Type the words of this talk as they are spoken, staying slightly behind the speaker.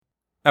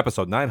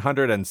episode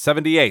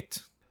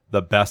 978,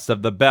 The Best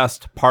of the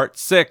Best, Part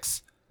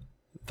 6,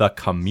 The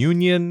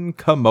Communion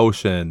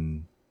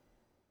Commotion.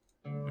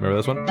 Remember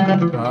this one?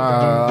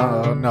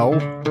 No. No,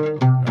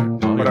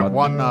 But it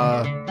won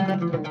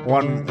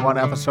one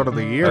episode of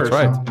the year.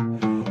 That's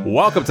right.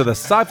 Welcome to the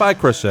Sci-Fi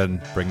Christian,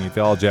 bringing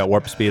theology at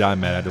warp speed. I'm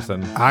Matt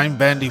Anderson. I'm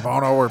Ben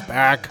Bono. We're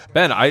back.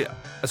 Ben, I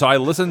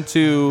listened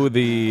to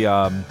the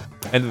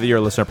end of the year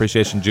listener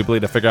appreciation jubilee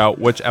to figure out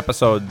which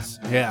episodes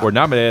were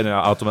nominated and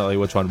ultimately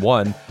which one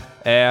won.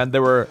 And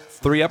there were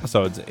 3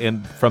 episodes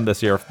from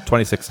this year,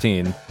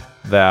 2016,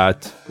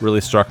 that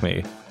really struck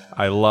me.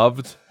 I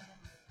loved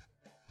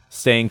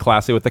Staying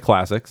Classy with the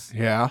Classics.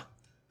 Yeah.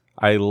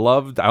 I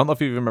don't know if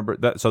you remember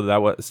that. So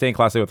that was Staying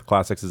Classy with the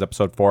Classics is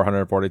episode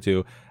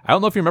 442. I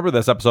don't know if you remember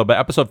this episode, but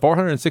episode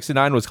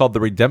 469 was called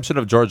The Redemption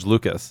of George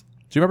Lucas.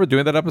 Do you remember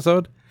doing that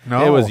episode?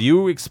 No. It was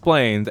you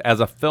explained as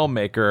a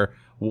filmmaker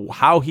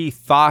how he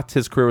thought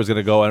his career was going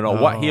to go and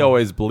what he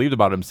always believed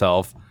about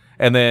himself,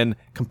 and then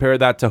compare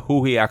that to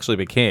who he actually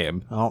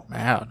became. Oh,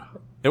 man.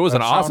 It was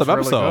an awesome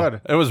episode. Really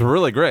good. It was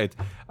really great.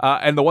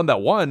 And the one that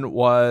won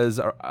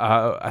was,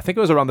 I think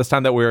it was around this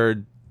time that we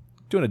were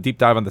doing a deep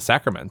dive on the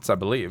sacraments, I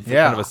believe.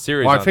 Yeah. Kind of a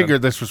series. Well, I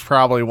figured this was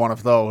probably one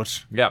of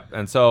those. Yeah.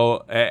 And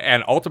so,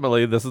 and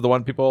ultimately, this is the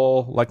one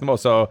people like the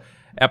most. So,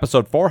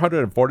 episode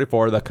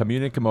 444, The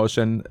Communion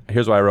Commotion.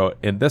 Here's what I wrote.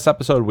 In this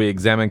episode, we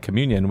examine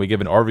communion. We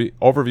give an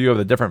overview of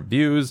the different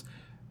views.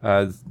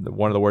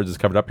 One of the words is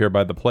covered up here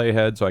by the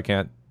playhead, so I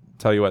can't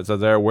tell you what it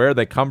says there. Where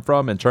they come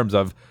from in terms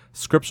of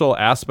scriptural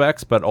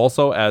aspects, but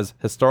also as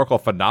historical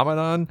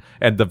phenomenon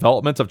and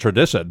developments of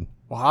tradition.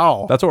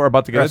 Wow. That's what we're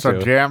about to get into.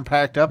 That's a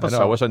jam-packed episode. I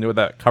know. I wish I knew what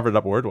that covered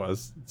up word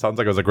was. It sounds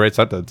like it was a great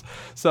sentence.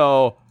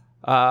 So,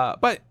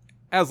 but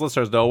as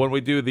listeners know, when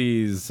we do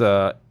these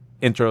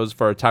intros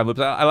for time loops,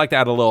 I like to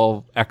add a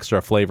little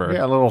extra flavor.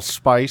 Yeah, a little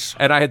spice.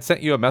 And I had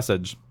sent you a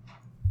message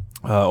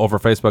over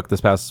Facebook this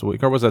past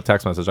week, or was it a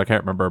text message? I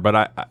can't remember. But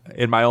I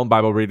in my own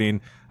Bible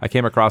reading, I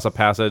came across a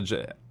passage.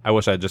 I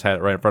wish I just had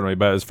it right in front of me,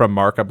 but it's from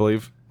Mark, I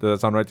believe. Does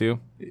that sound right to you?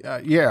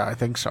 Yeah, I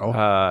think so.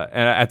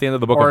 And at the end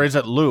of the book, or is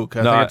it Luke?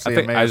 I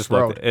think I just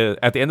looked.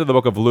 At the end of the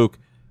book of Luke,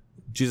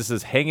 Jesus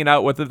is hanging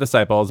out with the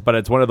disciples, but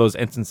it's one of those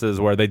instances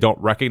where they don't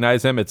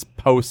recognize him. It's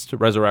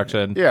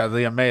post-resurrection. Yeah,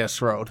 the Emmaus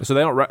Road. So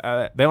they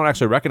don't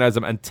actually recognize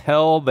him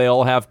until they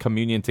all have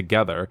communion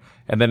together,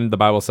 and then the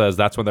Bible says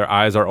that's when their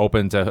eyes are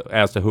open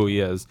as to who he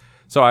is.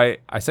 So I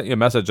sent you a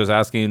message just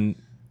asking,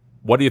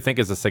 what do you think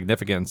is the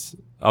significance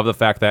of the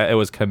fact that it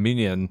was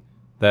communion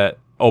that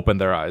opened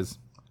their eyes?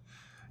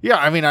 Yeah,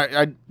 I mean,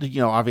 I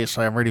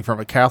obviously I'm reading from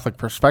a Catholic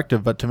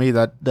perspective, but to me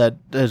that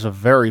is a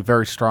very,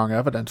 very strong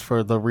evidence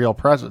for the real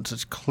presence.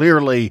 It's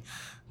clearly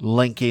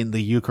linking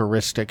the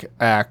Eucharistic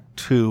act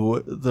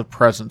to the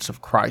presence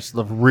of Christ,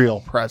 the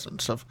real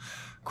presence of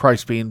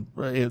Christ being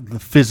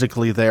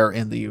physically there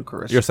in the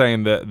Eucharist. You're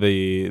saying that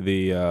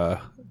the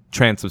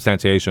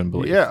transubstantiation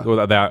belief,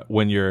 that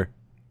when you're,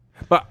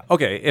 but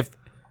okay, if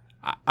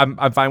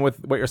I'm fine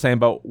with what you're saying,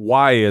 but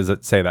why does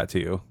it say that to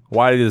you?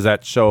 Why does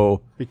that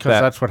show? Because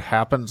that's what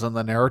happens in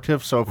the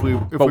narrative. So if we,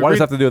 but what does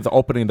that have to do with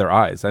opening their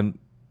eyes and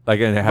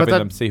having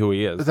them see who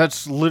he is?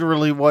 That's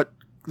literally what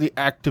the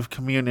act of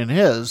communion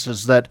is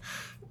that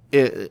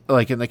it,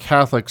 like in the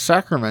Catholic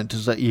sacrament,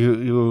 is that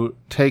you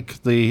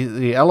take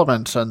the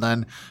elements and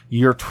then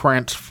you're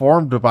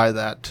transformed by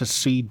that to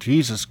see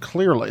Jesus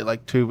clearly,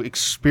 like to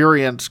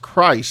experience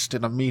Christ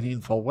in a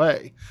meaningful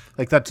way.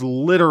 Like that's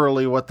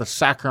literally what the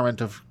sacrament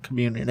of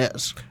communion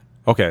is.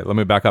 Okay, let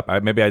me back up.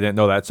 Maybe I didn't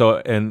know that. So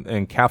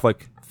in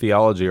Catholic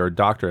theology or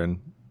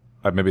doctrine,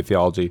 maybe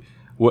theology,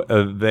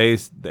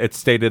 it's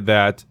stated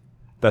that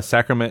the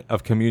sacrament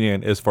of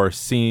communion is for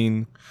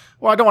seeing.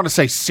 Well, I don't want to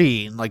say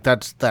seeing, like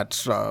that's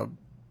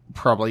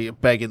probably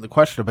begging the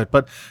question a bit,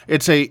 but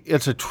it's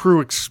a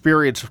true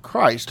experience of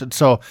Christ. And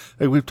so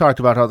we've talked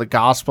about how the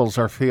Gospels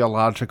are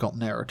theological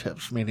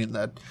narratives, meaning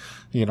that,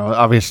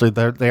 obviously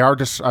they are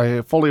just,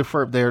 I fully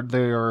affirm they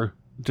are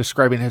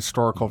describing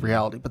historical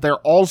reality, but they're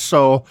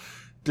also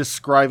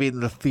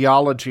describing the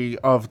theology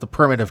of the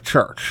primitive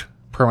church.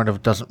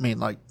 Primitive doesn't mean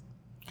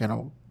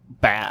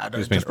bad.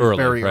 It means early,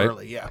 very right?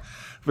 early, yeah.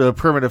 The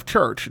primitive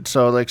church. And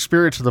so the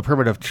experience of the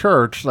primitive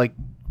church, like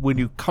when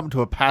you come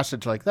to a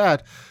passage like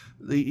that,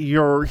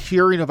 you're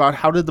hearing about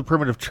how did the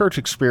primitive church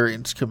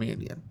experience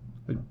communion.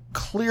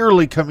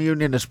 Clearly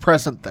communion is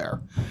present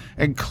there.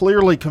 And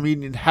clearly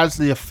communion has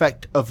the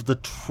effect of the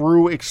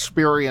true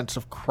experience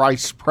of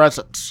Christ's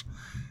presence.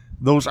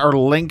 Those are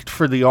linked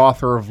for the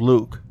author of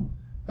Luke,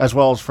 as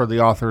well as for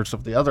the authors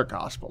of the other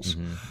Gospels,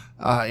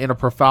 in a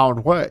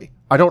profound way.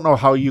 I don't know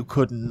how you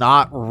could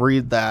not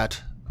read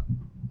that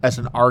as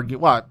an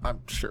argument. Well,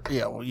 I'm sure,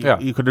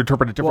 you could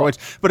interpret it different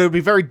ways, but it would be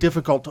very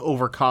difficult to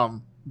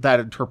overcome that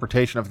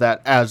interpretation of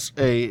that as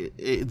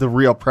the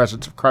real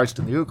presence of Christ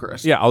in the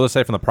Eucharist. Yeah, I'll just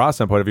say from the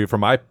Protestant point of view,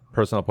 from my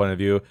personal point of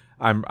view,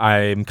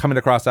 I'm coming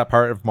across that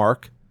part of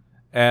Mark,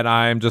 and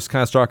I'm just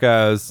kind of struck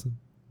as,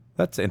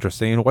 that's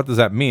interesting. What does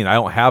that mean? I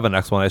don't have an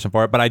explanation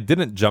for it, but I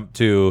didn't jump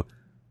to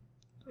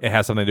it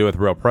has something to do with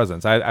real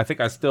presence. I think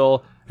I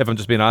still, if I'm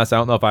just being honest, I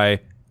don't know if I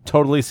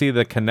totally see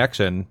the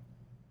connection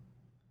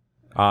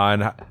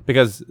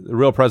because the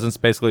real presence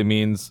basically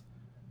means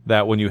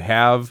that when you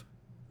have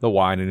the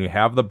wine and you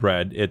have the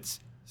bread, it's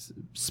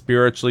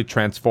spiritually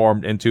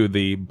transformed into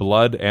the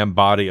blood and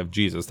body of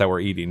Jesus that we're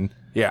eating.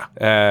 Yeah.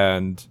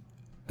 And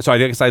so I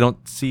guess I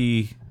don't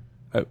see...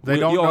 They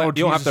don't know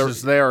Jesus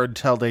is there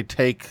until they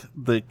take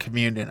the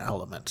communion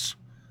elements.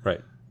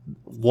 Right.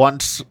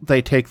 Once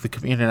they take the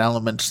communion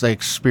elements, they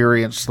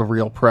experience the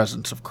real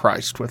presence of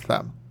Christ with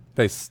them.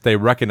 They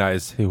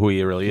recognize who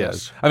he really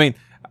is. I mean,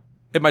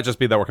 it might just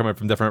be that we're coming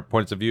from different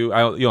points of view.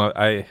 I'll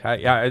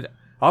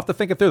have to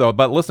think it through though.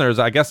 But listeners,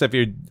 I guess if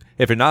you're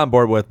not on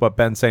board with what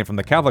Ben's saying from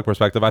the Catholic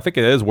perspective, I think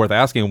it is worth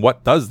asking,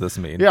 what does this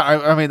mean? Yeah,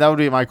 I mean that would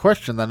be my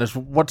question then: is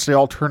what's the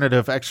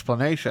alternative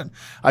explanation?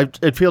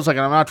 It feels like,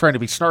 and I'm not trying to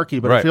be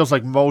snarky, but It feels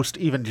like most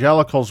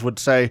evangelicals would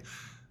say,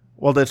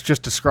 "Well, that's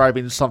just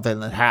describing something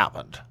that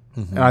happened."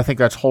 And I think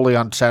that's wholly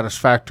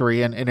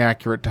unsatisfactory and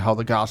inaccurate to how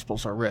the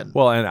Gospels are written.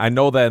 Well, and I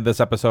know that in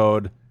this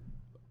episode,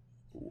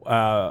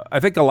 I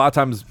think a lot of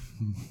times,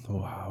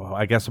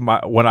 I guess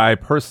when I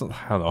personally,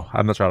 I don't know,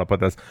 I'm not sure how to put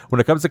this. When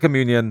it comes to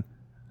communion,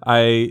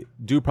 I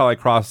do probably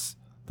cross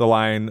the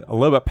line a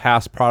little bit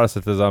past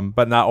Protestantism,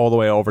 but not all the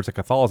way over to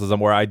Catholicism,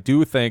 where I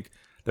do think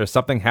there's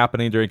something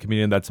happening during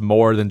communion that's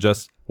more than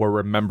just we're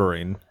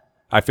remembering.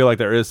 I feel like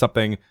there is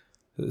something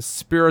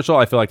spiritual.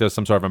 I feel like there's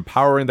some sort of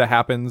empowering that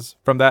happens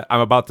from that. I'm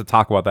about to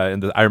talk about that,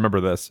 and I remember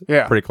this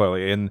pretty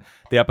clearly in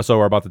the episode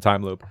we're about to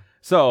time loop.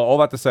 So all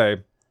that to say,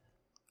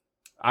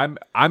 I'm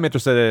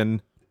interested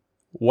in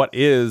what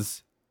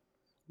is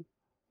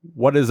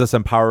this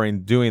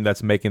empowering doing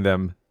that's making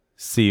them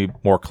see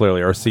more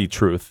clearly or see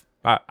truth.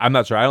 I'm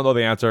not sure. I don't know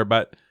the answer,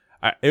 but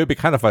it would be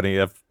kind of funny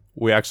if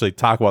we actually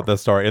talk about this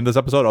story in this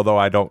episode, although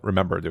I don't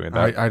remember doing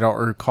that. I don't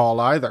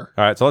recall either.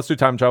 All right, so let's do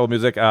time travel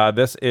music.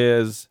 This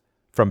is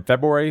from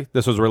February.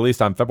 This was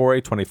released on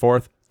February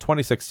 24th,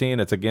 2016.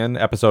 It's again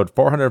episode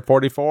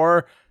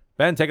 444.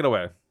 Ben, take it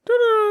away.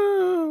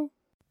 Doo-doo.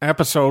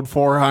 Episode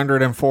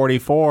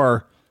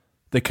 444,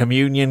 The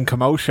Communion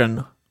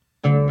Commotion.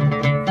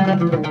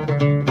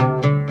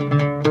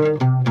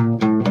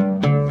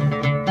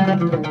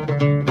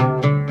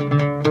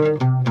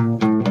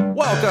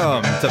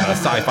 Welcome to the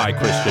Sci-Fi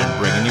Christian,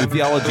 bringing you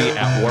theology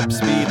at warp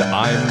speed.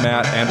 I'm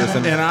Matt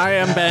Anderson. And I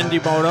am Ben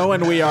Bono,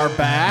 and we are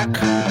back.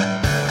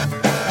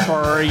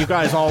 For you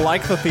guys all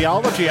like the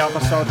theology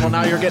episode, well,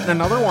 now you're getting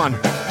another one.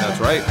 That's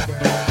right.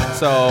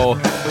 So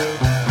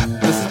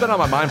this has been on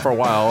my mind for a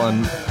while,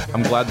 and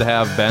I'm glad to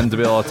have Ben to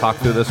be able to talk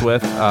through this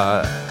with.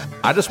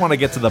 I just want to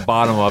get to the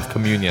bottom of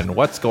communion.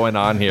 What's going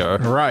on here?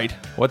 Right.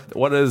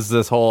 What is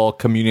this whole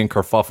communion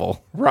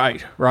kerfuffle?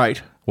 Right.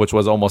 Which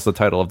was almost the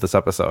title of this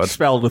episode.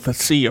 Spelled with a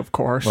C, of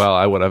course. Well,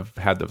 I would have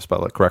had to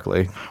spell it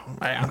correctly. Oh,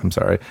 man. I'm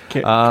sorry.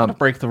 Can't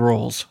break the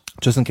rules.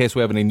 Just in case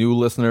we have any new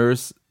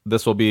listeners,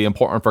 this will be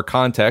important for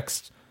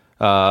context.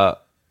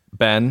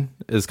 Ben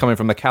is coming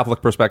from the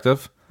Catholic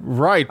perspective.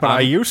 Right, but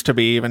I used to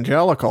be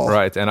evangelical.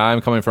 Right, and I'm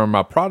coming from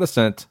a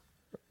Protestant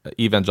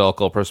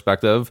evangelical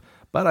perspective.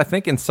 But I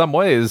think in some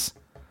ways,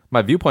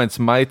 my viewpoints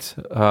might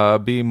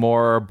be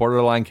more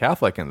borderline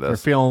Catholic in this. We're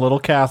feeling a little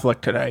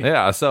Catholic today.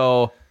 Yeah,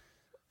 so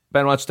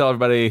Ben, why don't you tell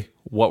everybody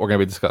what we're going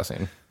to be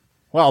discussing?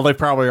 Well, they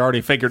probably already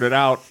figured it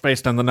out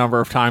based on the number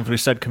of times we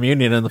said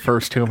communion in the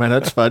first 2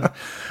 minutes, but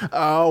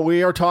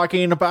we are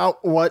talking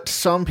about what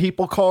some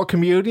people call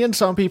communion,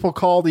 some people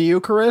call the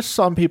Eucharist,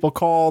 some people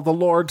call the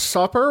Lord's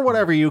Supper,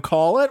 whatever you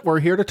call it.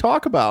 We're here to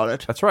talk about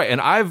it. That's right, and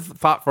I've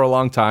thought for a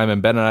long time,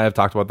 and Ben and I have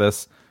talked about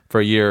this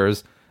for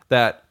years,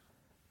 that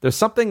there's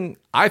something,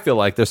 I feel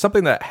like there's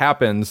something that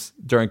happens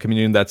during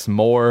communion that's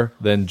more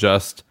than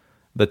just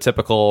the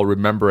typical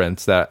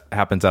remembrance that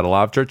happens at a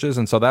lot of churches.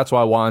 And so that's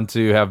why I wanted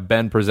to have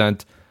Ben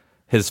present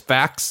his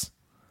facts,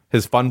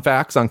 his fun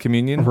facts on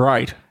communion.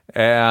 Right.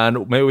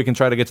 And maybe we can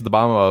try to get to the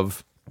bottom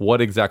of what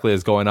exactly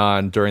is going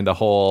on during the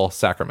whole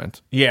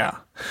sacrament. Yeah.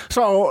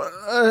 So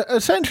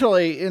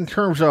essentially, in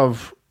terms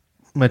of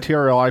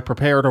material I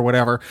prepared or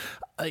whatever,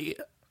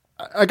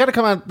 I got to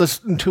come at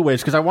this in two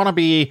ways, because I want to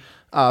be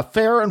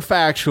fair and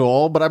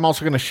factual, but I'm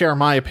also going to share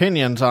my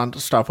opinions on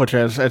stuff, which,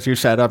 as you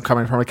said, I'm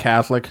coming from a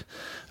Catholic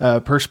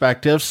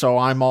perspective, so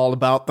I'm all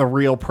about the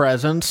real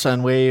presence,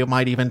 and we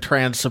might even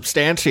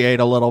transubstantiate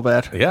a little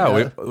bit.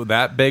 Yeah,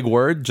 that big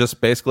word just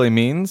basically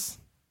means...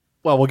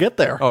 Well, we'll get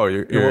there. Oh,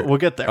 we'll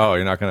get there. Oh,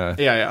 you're not going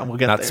to... Yeah, we'll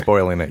get there. Not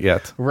spoiling it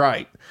yet.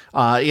 Right.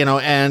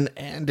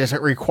 And is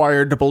it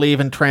required to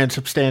believe in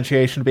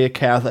transubstantiation to be a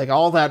Catholic?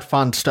 All that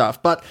fun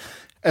stuff. But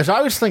as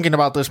I was thinking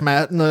about this,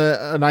 Matt,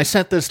 and I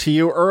sent this to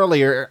you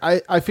earlier,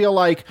 I feel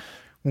like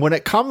when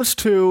it comes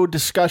to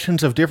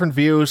discussions of different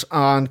views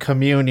on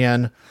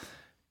communion,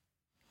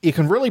 you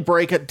can really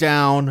break it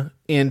down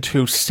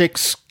into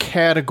 6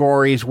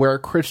 categories where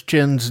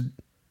Christians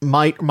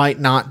might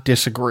not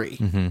disagree.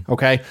 Mm-hmm.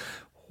 Okay?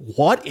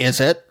 What is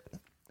it?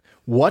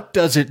 What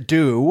does it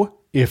do,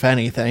 if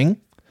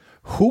anything?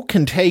 Who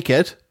can take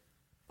it?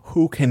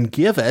 Who can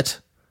give it?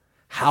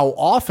 How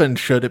often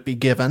should it be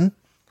given?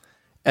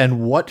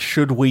 And what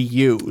should we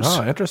use?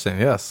 Oh, interesting.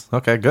 Yes.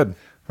 Okay, good.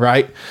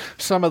 right?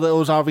 Some of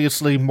those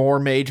obviously more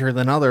major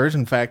than others.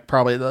 In fact,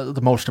 probably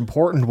the most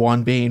important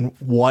one being,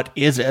 what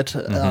is it?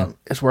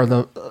 Is where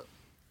the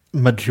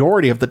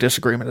majority of the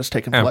disagreement has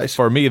taken And place.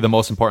 for me, the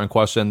most important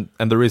question,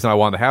 and the reason I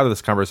wanted to have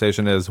this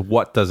conversation, is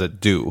what does it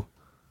do?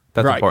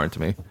 That's Right. important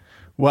to me.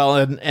 Well,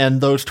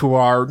 and those two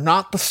are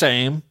not the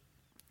same,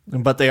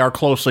 but they are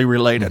closely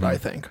related, I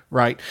think,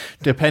 right?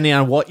 Depending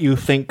on what you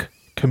think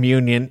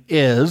communion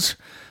is,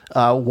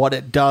 what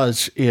it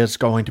does is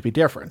going to be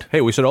different.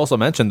 Hey, we should also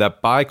mention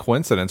that by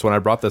coincidence, when I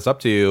brought this up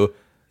to you,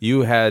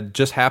 you had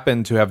just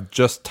happened to have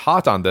just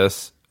taught on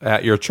this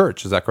at your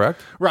church. Is that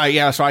correct? Right,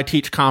 yeah. So I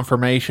teach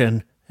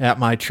confirmation at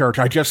my church.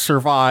 I just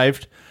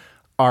survived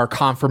our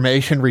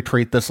confirmation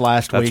retreat this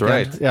last That's weekend.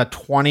 right. Yeah,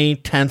 20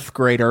 10th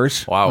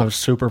graders. Wow. I was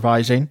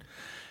supervising.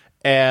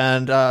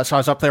 And so I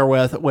was up there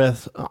with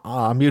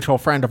a mutual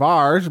friend of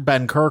ours,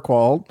 Ben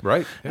Kirkwold,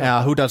 Right,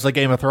 who does the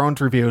Game of Thrones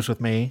reviews with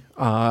me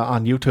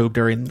on YouTube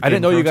during. I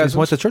didn't know you guys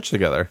went to church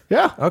together.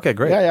 Yeah. Okay,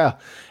 great. Yeah.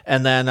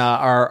 And then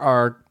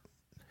our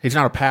he's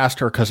not a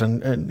pastor because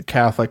in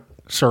Catholic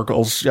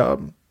circles,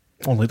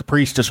 only the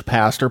priest is a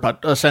pastor, but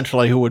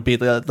essentially who would be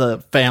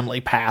the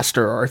family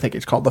pastor, or I think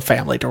he's called the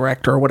family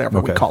director or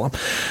whatever we call him.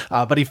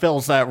 But he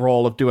fills that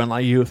role of doing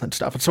like youth and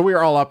stuff. And so we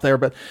were all up there,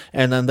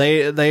 and then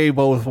they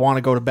both want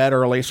to go to bed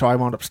early, so I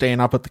wound up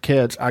staying up with the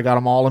kids. I got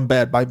them all in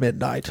bed by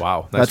midnight.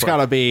 Wow. That's got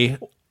to be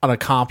an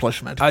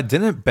accomplishment.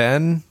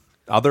 Didn't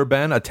other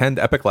Ben, attend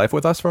Epic Life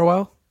with us for a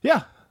while?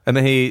 Yeah. And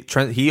then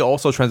he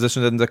also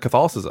transitioned into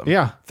Catholicism.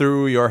 Yeah.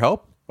 Through your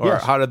help? Or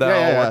Yes. how did that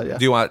all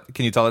work? Yeah.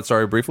 Can you tell that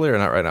story briefly or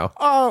not right now?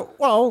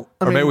 Well,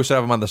 I Or mean, maybe we should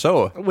have him on the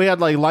show. we had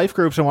like life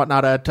groups and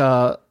whatnot at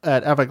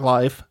Epic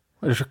Life.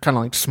 There's kind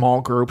of like small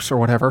groups or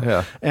whatever.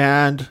 Yeah.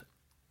 And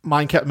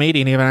mine kept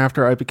meeting even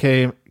after I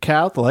became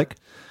Catholic.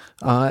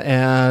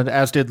 And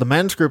as did the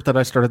men's group that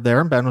I started there.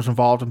 And Ben was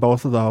involved in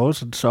both of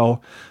those. And so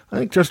I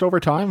think just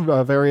over time,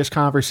 various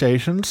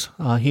conversations.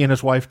 He and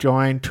his wife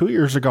joined 2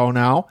 years ago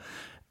now.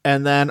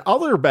 And then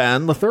other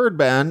Ben, the third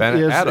Ben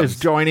Adams. is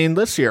joining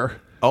this year.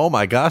 Oh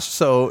my gosh.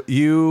 So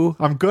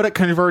I'm good at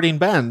converting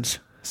Bens.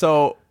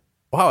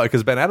 wow,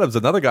 because Ben Adams,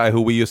 another guy who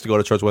we used to go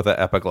to church with at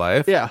Epic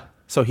Life. Yeah.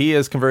 So he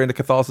is converting to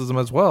Catholicism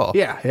as well.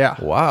 Yeah.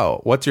 Wow.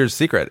 What's your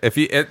secret?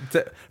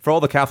 For all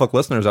the Catholic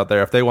listeners out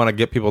there, if they want to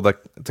get people to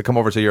come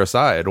over to your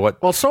side,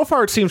 what? Well, so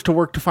far it seems to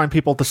work to find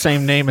people with the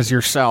same name as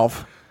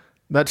yourself.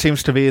 That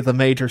seems to be the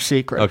major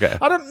secret. Okay.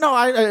 I don't know.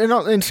 I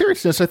know, in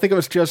seriousness, I think it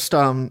was just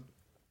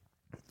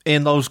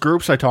in those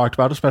groups I talked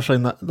about, especially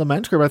in the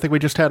men's group, I think we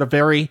just had a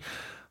very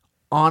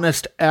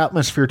honest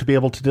atmosphere to be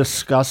able to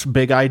discuss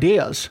big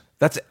ideas.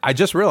 I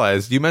just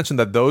realized you mentioned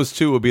that those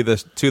two will be the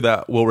two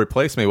that will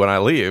replace me when I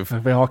leave. They'll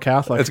be all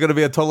Catholic. It's going to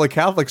be a totally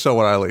Catholic show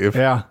when I leave.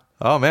 Yeah.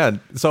 Oh man.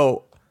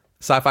 So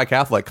Sci-Fi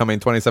Catholic coming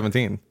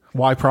 2017.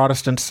 Why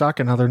Protestants suck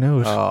in other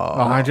news. Oh,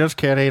 I'm just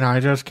kidding.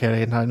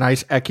 A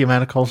nice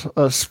ecumenical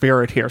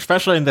spirit here,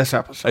 especially in this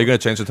episode. Are you going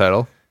to change the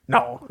title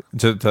No.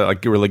 to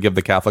like really give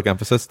the Catholic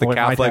emphasis? The We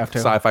might Catholic have to.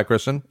 Sci-Fi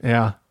Christian.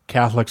 Yeah.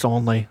 Catholics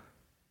only.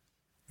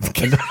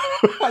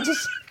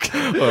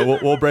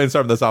 We'll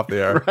brainstorm this off the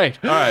air. Right.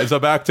 All right. So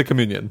back to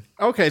communion.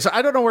 Okay, so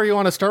I don't know where you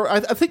want to start. I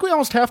think we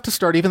almost have to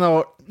start, even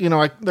though,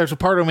 there's a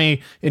part of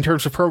me in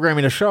terms of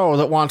programming a show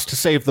that wants to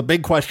save the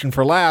big question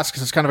for last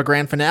because it's kind of a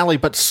grand finale,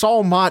 but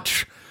so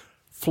much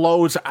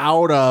flows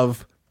out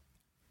of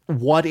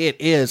what it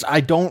is. I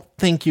don't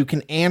think you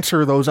can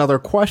answer those other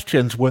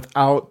questions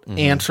without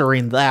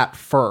answering that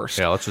first.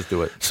 Yeah, let's just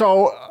do it.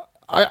 So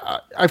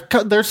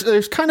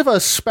there's kind of a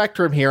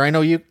spectrum here. I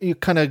know you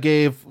kind of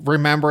gave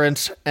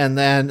remembrance and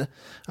then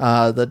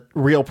the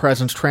real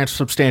presence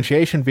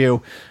transubstantiation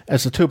view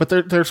as the two, but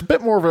there's a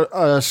bit more of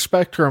a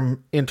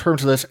spectrum in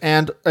terms of this.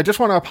 And I just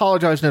want to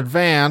apologize in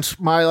advance.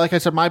 Like I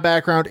said, my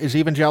background is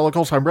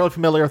evangelical, so I'm really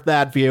familiar with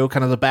that view,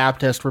 kind of the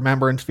Baptist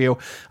remembrance view.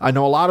 I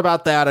know a lot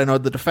about that. I know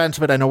the defense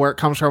of it. I know where it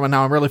comes from. And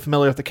now I'm really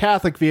familiar with the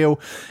Catholic view.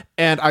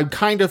 And I'm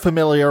kind of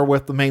familiar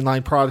with the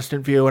mainline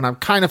Protestant view. And I'm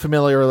kind of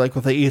familiar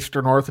with the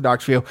Eastern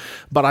Orthodox view.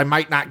 But I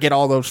might not get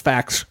all those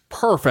facts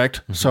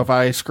perfect. So if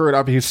I screw it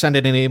up, you send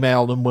it an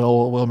email and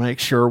we'll make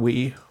sure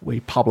we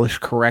publish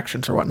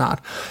corrections or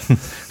whatnot.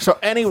 So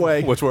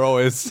anyway. Which we're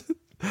always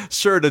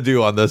sure to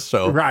do on this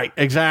show. Right,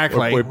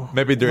 exactly.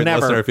 Maybe during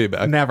listener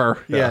feedback.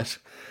 Never, Yeah. yes.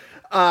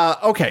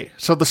 Okay,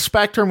 so the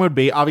spectrum would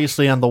be,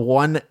 obviously, on the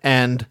one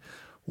end,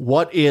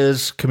 what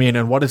is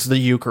communion? What is the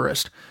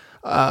Eucharist?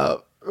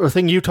 The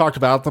thing you talked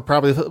about,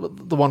 probably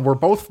the one we're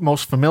both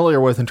most familiar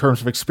with in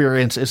terms of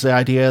experience, is the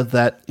idea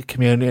that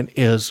communion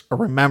is a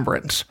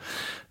remembrance.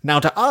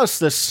 Now, to us,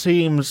 this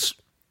seems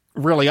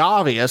really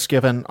obvious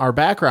given our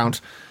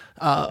backgrounds,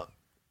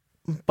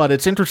 but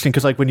it's interesting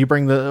because, like, when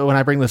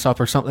I bring this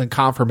up or something,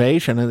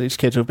 confirmation, and these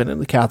kids who've been in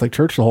the Catholic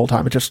Church the whole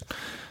time,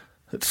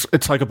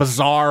 it's like a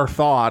bizarre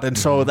thought, and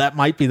so that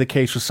might be the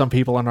case with some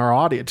people in our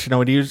audience.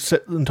 When you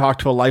sit and talk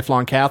to a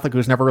lifelong Catholic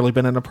who's never really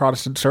been in a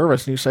Protestant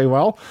service, and you say,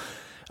 well,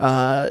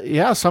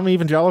 Some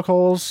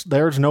evangelicals,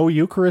 there's no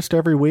Eucharist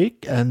every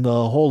week, and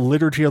the whole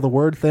liturgy of the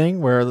word thing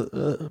where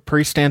the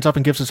priest stands up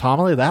and gives his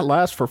homily, that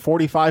lasts for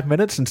 45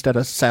 minutes instead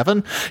of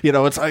 7.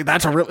 It's like,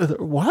 that's a real,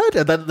 what?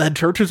 And then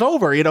church is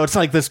over. It's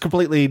like this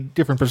completely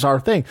different, bizarre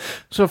thing.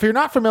 So if you're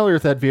not familiar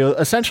with that view,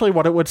 essentially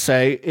what it would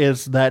say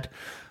is that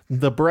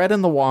the bread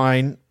and the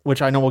wine,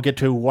 which I know we'll get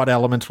to what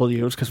elements we'll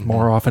use, because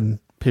more often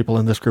people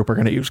in this group are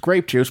going to use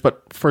grape juice,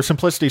 but for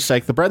simplicity's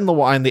sake, the bread and the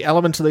wine, the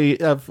elements of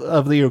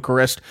the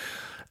Eucharist,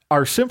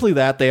 are simply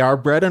that. They are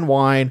bread and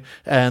wine,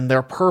 and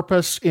their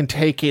purpose in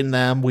taking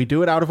them, we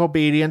do it out of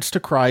obedience to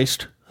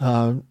Christ.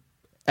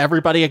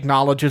 Everybody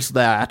acknowledges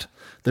that.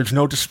 There's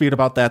no dispute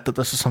about that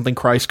this is something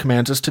Christ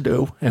commands us to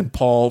do, and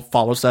Paul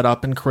follows that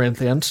up in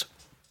Corinthians.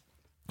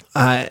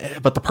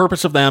 But the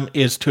purpose of them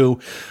is to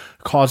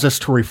cause us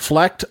to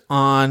reflect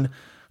on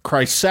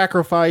Christ's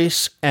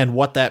sacrifice and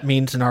what that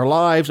means in our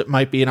lives. It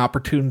might be an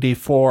opportunity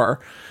for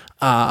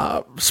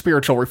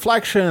spiritual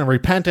reflection and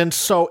repentance.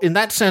 So in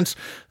that sense,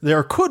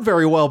 there could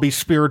very well be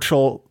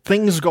spiritual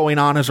things going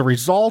on as a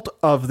result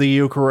of the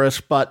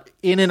Eucharist, but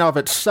in and of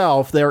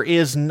itself, there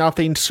is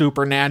nothing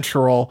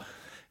supernatural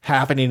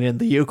happening in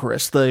the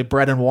Eucharist. The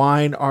bread and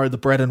wine are the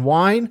bread and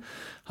wine.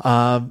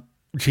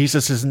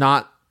 Jesus is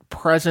not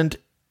present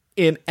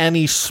in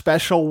any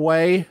special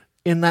way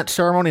in that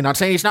ceremony. Not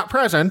saying he's not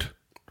present,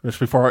 just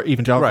before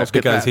evangelicals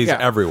get because that. He's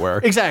everywhere.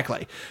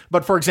 Exactly.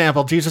 But for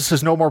example, Jesus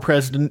is no more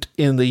present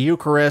in the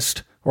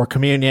Eucharist or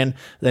communion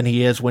than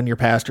he is when your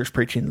pastor's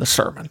preaching the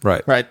sermon.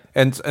 Right.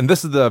 And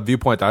this is the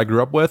viewpoint I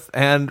grew up with.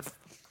 And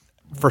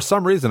for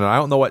some reason, and I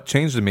don't know what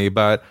changed in me,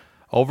 but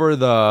over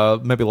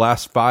the maybe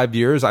last 5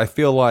 years, I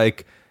feel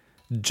like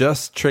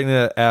just treating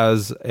it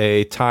as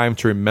a time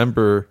to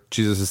remember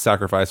Jesus'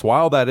 sacrifice,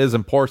 while that is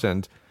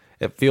important,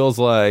 it feels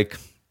like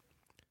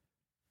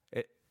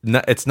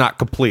it's not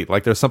complete.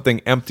 Like there's something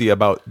empty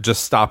about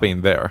just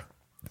stopping there.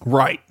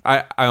 Right.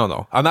 I don't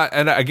know. I'm not,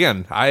 and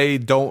again, I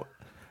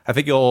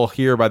think you'll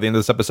hear by the end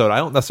of this episode, I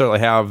don't necessarily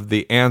have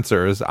the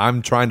answers.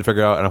 I'm trying to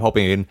figure out, and I'm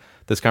hoping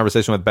this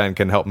conversation with Ben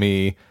can help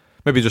me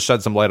maybe just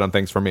shed some light on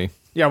things for me.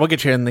 Yeah, we'll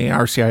get you in the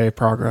RCIA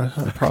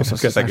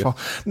process. Good, thank you.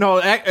 No,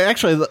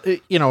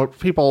 actually,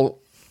 people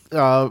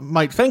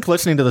might think,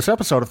 listening to this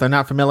episode, if they're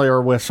not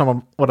familiar with some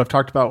of what I've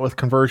talked about with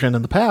conversion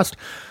in the past,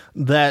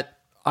 that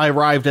I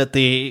arrived at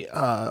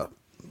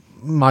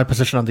my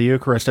position on the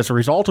Eucharist as a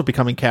result of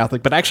becoming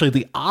Catholic, but actually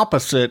the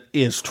opposite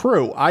is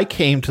true. I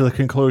came to the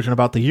conclusion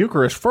about the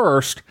Eucharist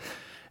first,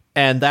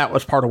 and that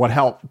was part of what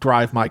helped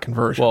drive my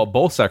conversion. Well,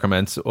 both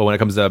sacraments, when it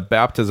comes to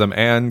baptism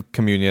and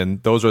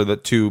communion, those are the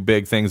two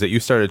big things that you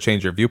started to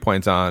change your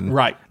viewpoints on.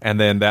 Right. And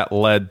then that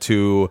led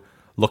to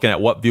looking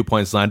at what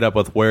viewpoints lined up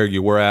with where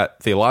you were at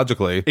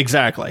theologically.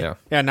 Exactly.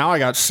 Yeah, now I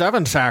got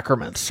 7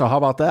 sacraments, so how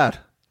about that?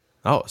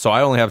 Oh, so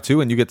I only have 2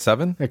 and you get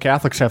 7? The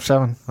Catholics have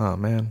 7. Oh,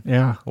 man.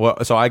 Yeah.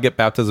 Well, so I get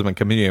baptism and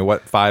communion.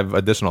 What 5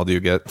 additional do you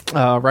get?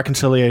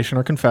 Reconciliation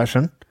or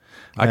confession.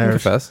 I can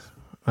confess.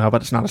 But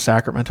it's not a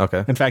sacrament.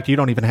 Okay. In fact, you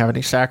don't even have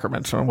any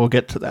sacraments, and we'll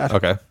get to that.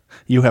 Okay.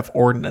 You have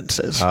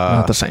ordinances,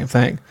 not the same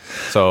thing.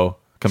 So,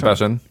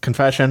 confession.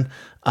 Confession,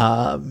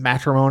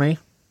 matrimony.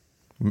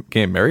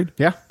 Get married?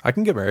 Yeah. I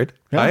can get married.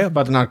 Yeah, I am.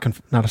 but not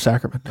a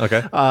sacrament.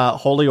 Okay.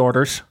 Holy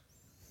orders.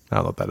 I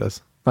don't know what that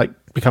is. Like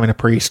becoming a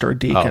priest or a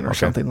deacon or okay.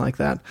 something like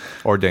that.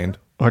 Ordained.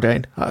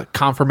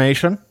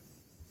 Confirmation.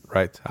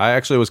 Right. I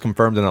actually was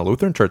confirmed in a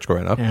Lutheran church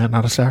growing up. Yeah,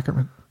 not a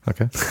sacrament.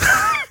 Okay.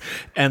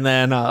 And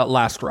then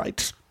last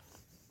rites.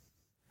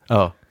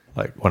 Oh,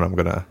 like when I'm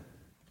going to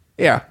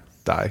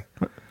die.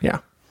 Yeah.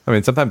 I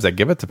mean, sometimes they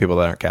give it to people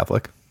that aren't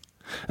Catholic.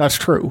 That's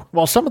true.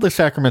 Well, some of the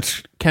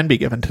sacraments can be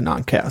given to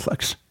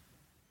non-Catholics.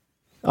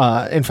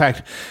 In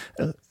fact,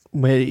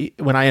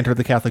 when I entered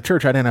the Catholic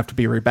Church, I didn't have to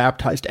be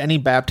rebaptized. Any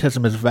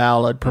baptism is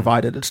valid,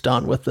 provided it's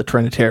done with the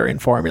Trinitarian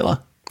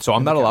formula. So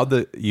I'm not allowed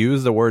to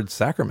use the word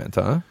sacrament,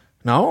 huh?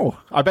 No.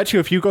 I bet you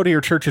if you go to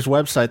your church's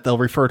website, they'll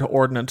refer to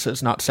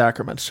ordinances, not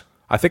sacraments.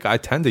 I think I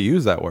tend to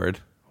use that word.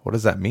 What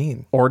does that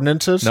mean?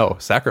 Ordinances? No,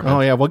 sacrament.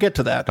 Oh, yeah, we'll get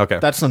to that. Okay.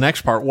 That's the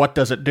next part. What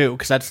does it do?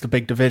 Because that's the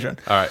big division.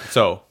 All right,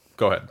 so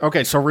go ahead.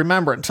 Okay, so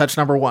remembrance, that's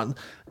number 1.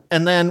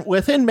 And then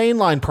within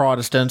mainline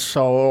Protestants,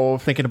 so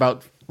thinking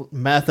about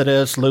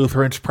Methodists,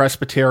 Lutherans,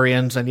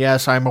 Presbyterians, and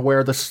yes, I'm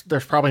aware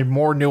there's probably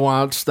more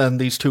nuance than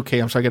these 2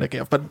 camps I'm going to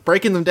give, but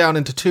breaking them down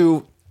into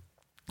 2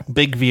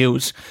 big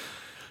views,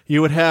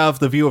 you would have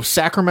the view of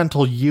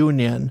sacramental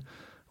union,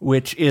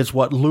 which is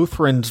what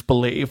Lutherans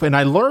believe. And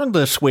I learned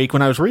this week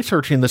when I was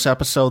researching this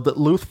episode that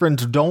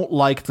Lutherans don't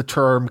like the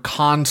term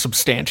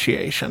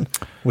consubstantiation,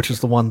 which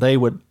is the one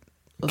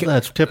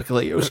that's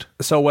typically used.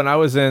 So when I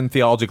was in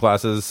theology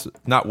classes,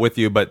 not with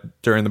you,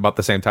 but during about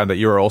the same time that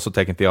you were also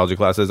taking theology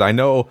classes, I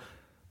know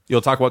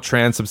you'll talk about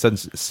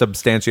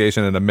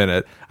transubstantiation in a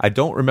minute. I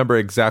don't remember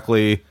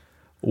exactly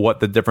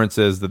what the difference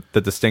is, the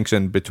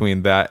distinction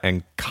between that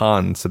and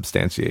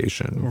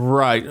consubstantiation.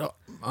 Right.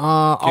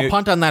 I'll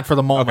punt on that for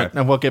the moment, okay,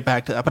 and we'll get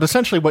back to that. But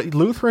essentially what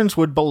Lutherans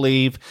would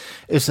believe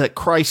is that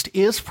Christ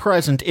is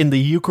present in the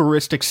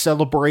Eucharistic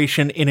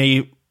celebration in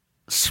a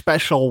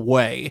special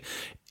way.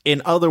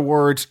 In other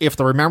words, if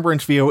the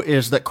remembrance view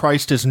is that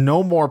Christ is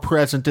no more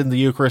present in the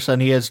Eucharist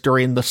than he is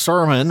during the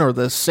sermon or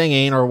the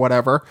singing or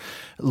whatever,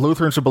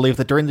 Lutherans would believe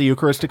that during the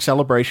Eucharistic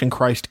celebration,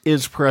 Christ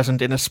is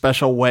present in a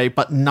special way,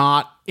 but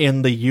not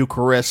in the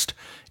Eucharist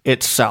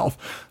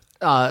itself.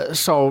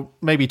 So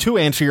maybe to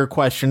answer your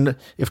question,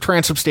 if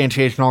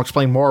transubstantiation, I'll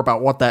explain more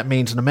about what that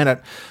means in a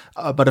minute,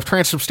 but if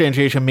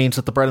transubstantiation means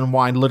that the bread and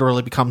wine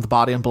literally become the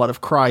body and blood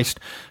of Christ,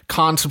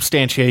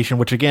 consubstantiation,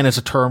 which again is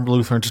a term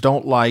Lutherans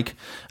don't like,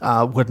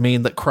 would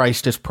mean that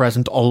Christ is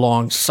present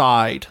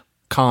alongside,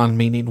 con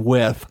meaning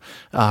with,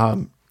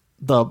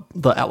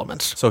 the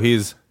elements.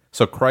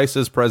 So Christ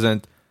is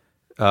present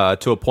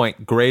to a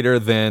point greater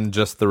than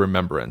just the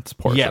remembrance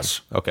portion. Yes.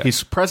 Okay.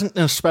 He's present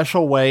in a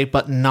special way,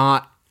 but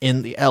not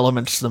in the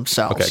elements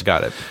themselves. Okay,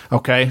 got it.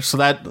 Okay, so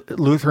that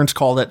Lutherans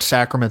call that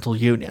sacramental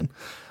union.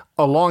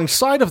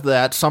 Alongside of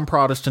that, some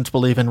Protestants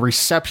believe in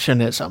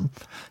receptionism.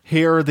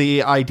 Here,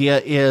 the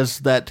idea is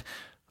that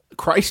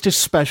Christ is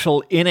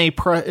special in a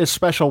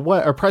special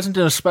way, or present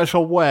in a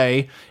special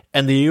way,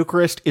 and the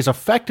Eucharist is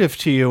effective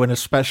to you in a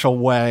special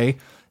way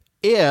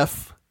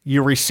if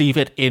you receive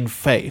it in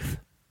faith.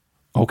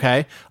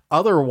 Okay?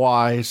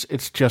 Otherwise,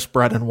 it's just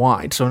bread and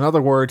wine. So in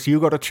other words, you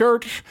go to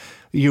church,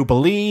 you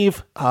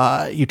believe,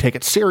 you take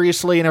it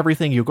seriously and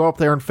everything, you go up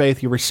there in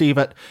faith, you receive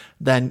it,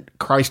 then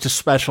Christ is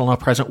special in a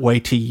present way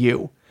to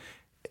you.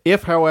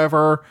 If,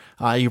 however,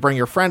 you bring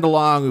your friend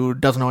along who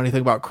doesn't know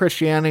anything about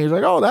Christianity, he's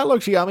like, oh, that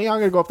looks yummy, I'm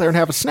going to go up there and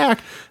have a snack,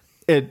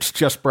 it's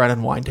just bread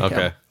and wine to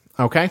him.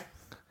 Okay?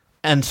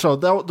 And so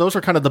those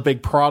are kind of the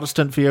big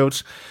Protestant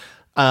views.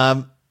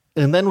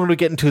 And then when we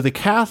get into the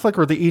Catholic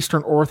or the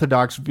Eastern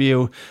Orthodox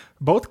view,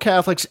 both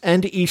Catholics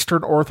and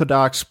Eastern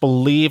Orthodox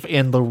believe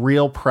in the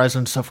real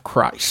presence of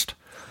Christ.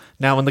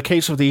 Now, in the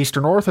case of the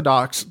Eastern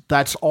Orthodox,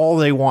 that's all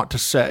they want to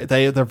say.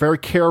 They're very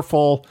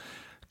careful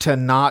to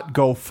not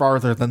go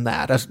farther than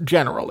that, as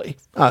generally.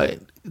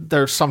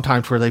 There's some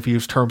times where they've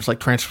used terms like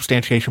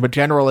transubstantiation, but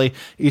generally,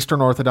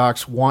 Eastern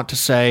Orthodox want to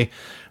say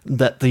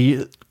that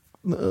the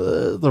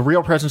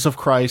real presence of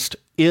Christ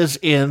is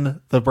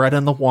in the bread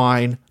and the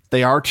wine.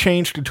 They are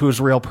changed into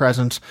his real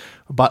presence,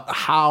 but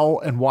how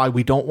and why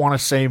we don't want to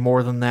say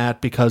more than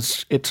that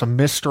because it's a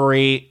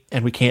mystery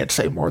and we can't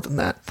say more than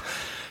that.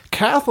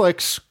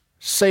 Catholics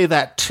say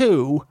that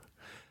too,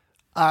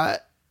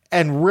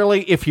 and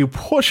really, if you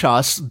push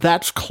us,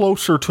 that's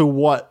closer to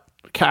what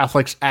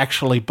Catholics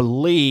actually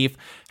believe.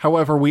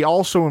 However, we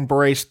also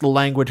embrace the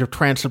language of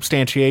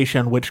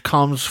transubstantiation, which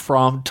comes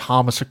from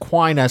Thomas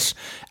Aquinas,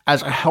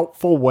 as a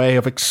helpful way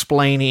of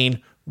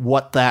explaining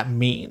what that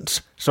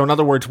means. So in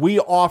other words, we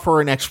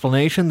offer an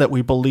explanation that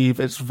we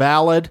believe is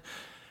valid.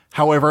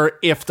 However,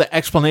 if the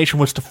explanation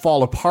was to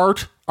fall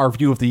apart, our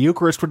view of the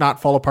Eucharist would not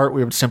fall apart.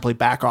 We would simply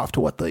back off to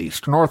what the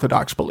Eastern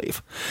Orthodox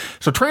believe.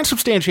 So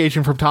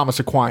transubstantiation from Thomas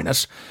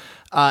Aquinas,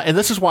 and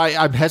this is why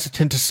I'm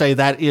hesitant to say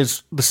that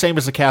is the same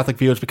as the Catholic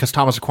view, is because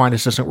Thomas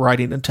Aquinas isn't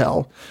writing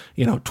until,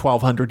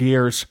 1,200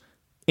 years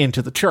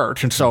into the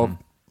church. And so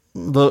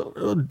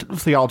the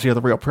theology of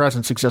the real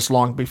presence exists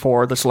long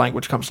before this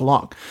language comes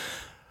along.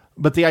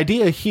 But the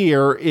idea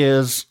here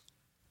is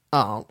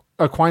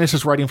Aquinas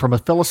is writing from a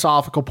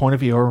philosophical point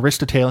of view, or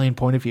Aristotelian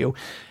point of view,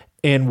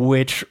 in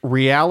which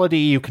reality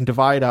you can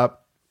divide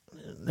up,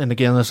 and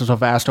again, this is a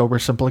vast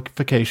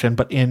oversimplification,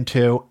 but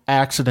into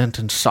accident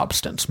and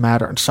substance,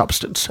 matter and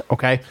substance,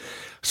 okay?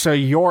 So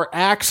your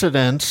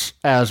accidents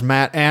as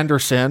Matt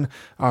Anderson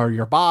are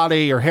your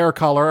body, your hair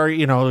color,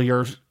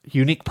 your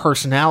unique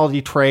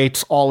personality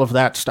traits, all of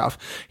that stuff.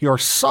 Your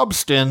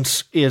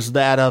substance is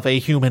that of a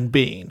human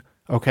being.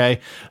 Okay,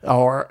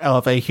 or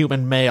of a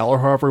human male, or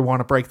however we want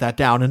to break that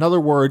down. In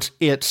other words,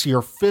 it's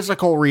your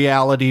physical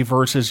reality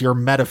versus your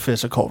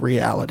metaphysical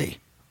reality.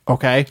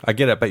 Okay? I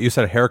get it, but you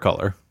said hair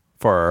color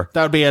for...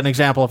 That would be an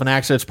example of an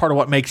accident. It's part of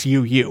what makes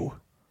you, you.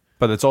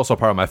 But it's also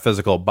part of my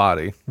physical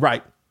body.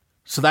 Right.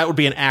 So that would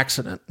be an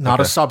accident, not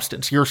a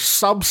substance. Your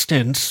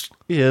substance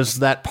is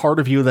that part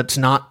of you that's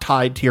not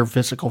tied to your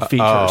physical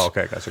features.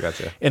 Okay,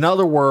 gotcha. In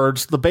other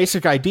words, the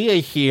basic idea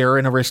here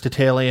in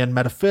Aristotelian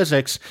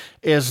metaphysics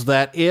is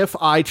that if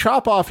I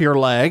chop off your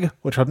leg,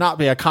 which would not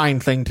be a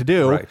kind thing to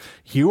do, right,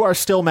 you are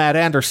still Matt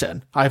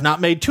Anderson. I have not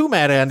made two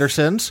Matt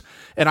Andersons,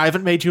 and I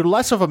haven't made you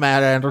less of a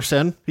Matt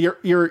Anderson.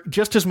 You're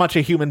just as much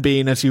a human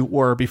being as you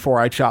were before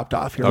I chopped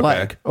off your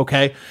leg.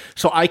 Okay?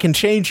 So I can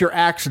change your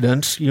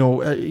accidents.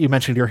 You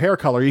mentioned your hair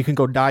color. You can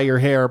go dye your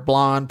hair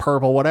blonde,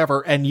 purple,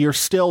 whatever, and you're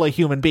still a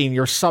human being.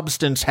 Your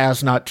substance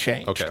has not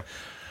changed.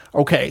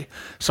 Okay.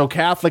 So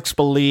Catholics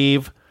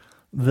believe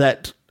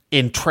that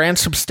in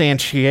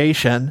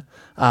transubstantiation,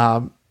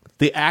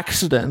 the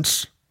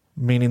accidents,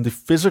 meaning the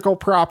physical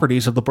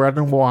properties of the bread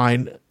and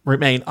wine,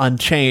 remain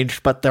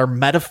unchanged, but their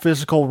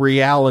metaphysical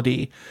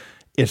reality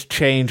is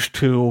changed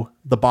to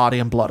the body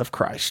and blood of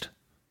Christ.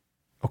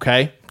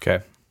 Okay?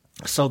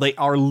 So they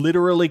are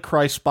literally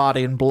Christ's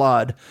body and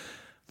blood,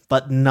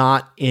 but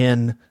not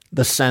in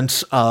the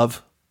sense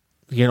of,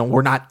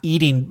 we're not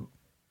eating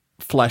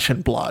flesh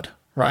and blood,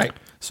 right?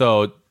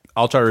 So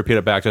I'll try to repeat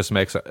it back just to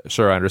make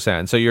sure I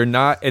understand. So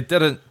it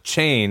didn't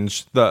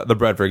change the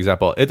bread, for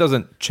example. It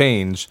doesn't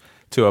change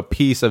to a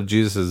piece of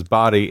Jesus's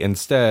body.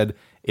 Instead,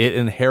 it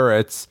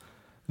inherits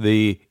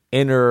the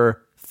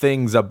inner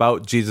things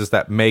about Jesus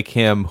that make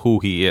him who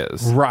he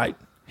is. Right.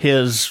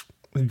 His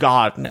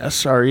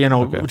godness, or,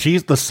 okay.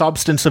 The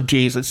substance of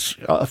Jesus,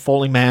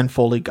 fully man,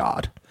 fully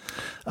God.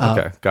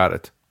 Okay, got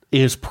it.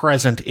 Is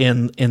present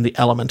in the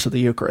elements of the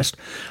Eucharist.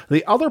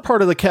 The other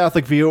part of the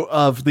Catholic view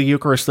of the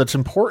Eucharist that's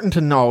important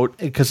to note,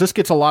 because this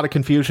gets a lot of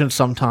confusion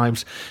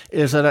sometimes,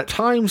 is that at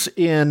times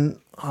in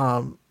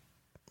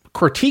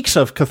critiques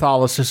of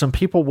Catholicism,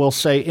 people will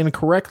say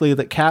incorrectly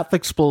that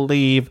Catholics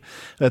believe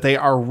that they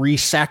are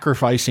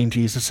re-sacrificing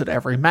Jesus at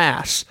every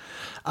Mass.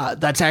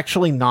 That's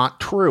actually not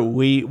true.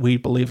 We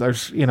believe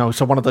there's,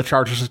 so one of the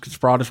charges that's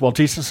brought is, well,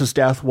 Jesus'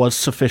 death was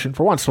sufficient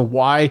for one. So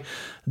why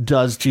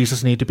does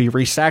Jesus need to be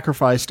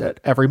re-sacrificed at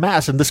every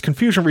Mass? And this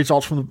confusion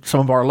results from some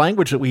of our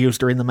language that we use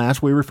during the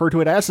Mass. We refer to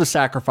it as the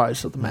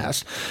sacrifice of the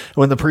Mass.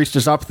 When the priest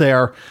is up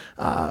there,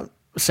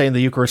 saying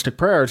the Eucharistic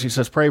prayers, he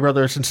says, "Pray,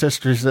 brothers and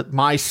sisters, that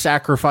my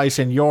sacrifice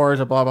and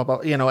yours," blah, blah, blah,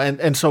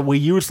 and so we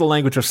use the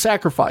language of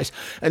sacrifice.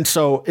 And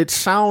so it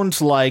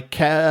sounds like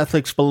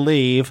Catholics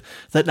believe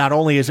that not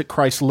only is it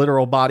Christ's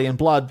literal body and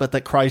blood, but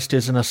that Christ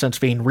is, in a sense,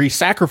 being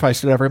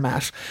re-sacrificed at every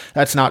Mass.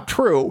 That's not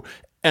true.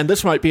 And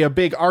this might be a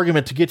big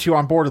argument to get you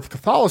on board with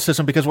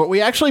Catholicism, because what we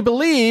actually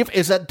believe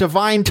is that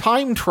divine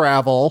time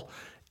travel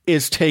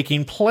is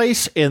taking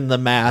place in the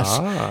Mass,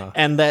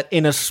 and that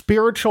in a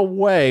spiritual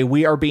way,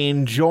 we are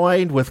being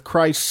joined with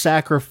Christ's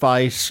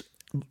sacrifice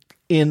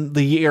in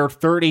the year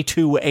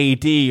 32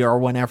 AD or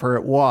whenever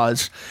it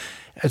was.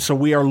 And so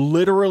we are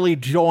literally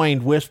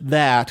joined with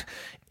that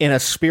in a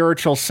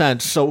spiritual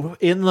sense. So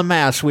in the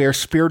Mass, we are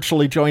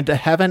spiritually joined to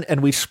heaven, and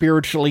we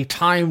spiritually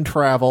time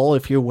travel,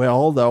 if you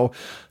will, though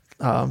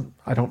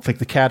I don't think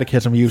the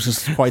Catechism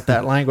uses quite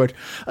that language,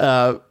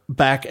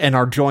 back and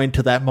are joined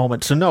to that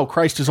moment. So no,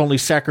 Christ is only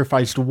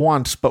sacrificed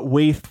once, but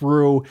we,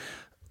 through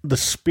the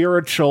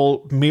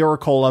spiritual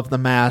miracle of the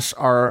Mass,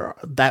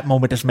 that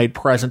moment is made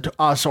present to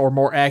us, or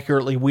more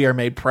accurately, we are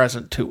made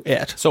present to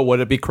it. So would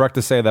it be correct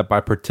to say that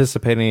by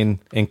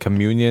participating in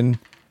communion,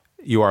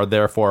 you are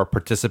therefore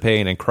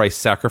participating in Christ's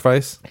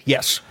sacrifice?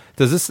 Yes.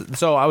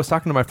 So I was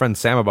talking to my friend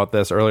Sam about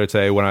this earlier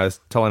today when I was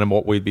telling him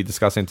what we'd be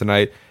discussing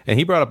tonight, and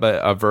he brought up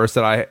a verse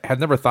that I had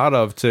never thought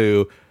of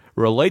to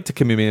relate to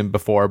communion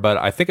before, but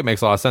I think it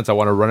makes a lot of sense. I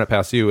want to run it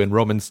past you. In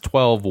Romans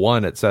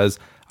 12:1, it says,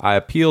 "I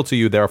appeal to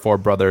you, therefore,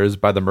 brothers,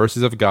 by the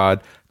mercies of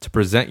God, to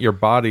present your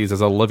bodies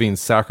as a living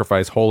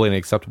sacrifice, holy and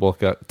acceptable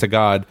to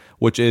God,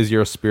 which is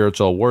your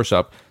spiritual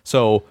worship."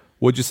 So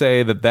would you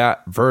say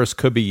that verse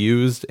could be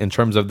used in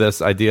terms of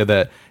this idea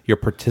that you're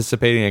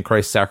participating in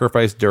Christ's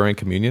sacrifice during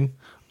communion?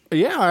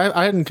 Yeah,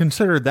 I hadn't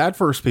considered that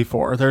verse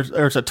before.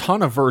 There's a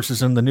ton of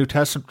verses in the New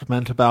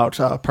Testament about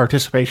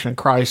participation in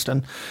Christ,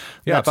 and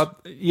I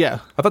thought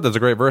that's a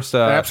great verse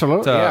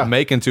to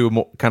make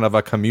into kind of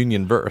a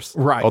communion verse.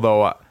 Right.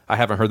 Although I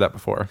haven't heard that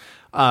before.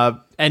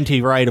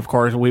 N.T. Wright, of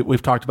course,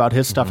 we've talked about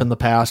his stuff in the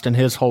past, and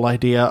his whole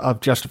idea of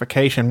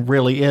justification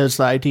really is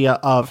the idea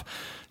of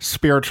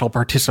spiritual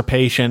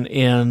participation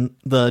in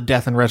the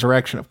death and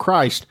resurrection of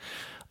Christ,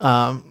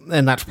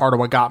 and that's part of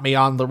what got me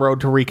on the road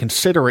to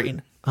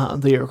reconsidering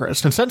the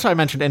Eucharist. And since I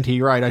mentioned N.T.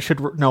 Wright, I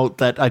should note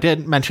that I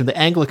didn't mention the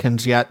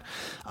Anglicans yet,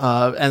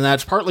 and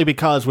that's partly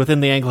because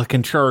within the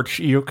Anglican Church,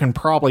 you can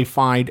probably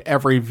find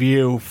every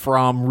view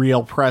from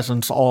real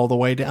presence all the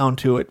way down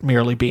to it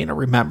merely being a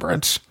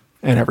remembrance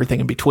and everything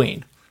in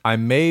between. I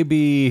may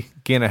be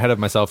getting ahead of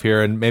myself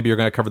here, and maybe you're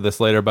going to cover this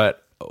later,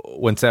 but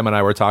when Sam and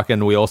I were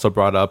talking, we also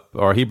brought up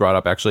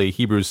actually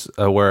Hebrews,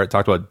 where it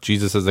talked about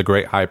Jesus as a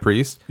great high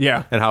priest.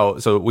 Yeah. And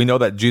so we know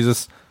that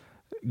Jesus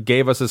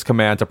gave us his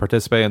command to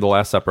participate in the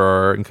Last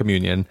Supper and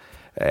communion.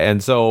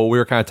 And so we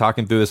were kind of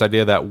talking through this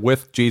idea that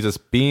with Jesus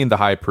being the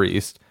high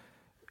priest,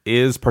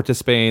 is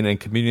participating in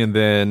communion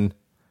then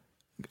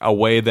a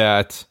way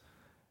that,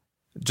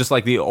 just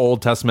like the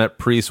Old Testament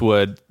priest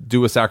would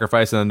do a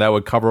sacrifice and then that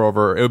would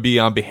it would be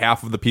on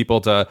behalf of the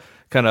people to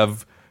kind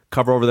of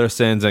cover over their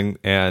sins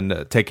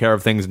and take care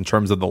of things in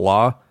terms of the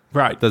law?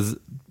 Right. Does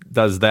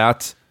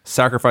that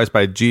sacrifice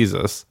by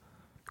Jesus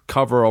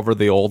cover over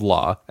the old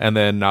law, and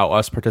then now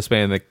us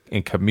participating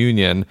in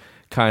communion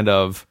kind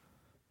of,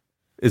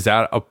 is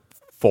that a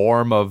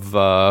form of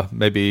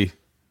maybe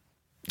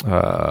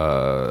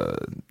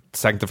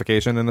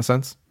sanctification in a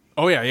sense?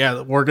 Oh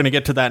yeah, we're going to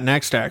get to that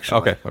next,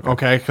 actually.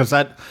 Okay, because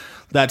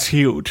that's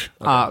huge.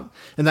 Okay.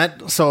 And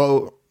that,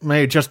 so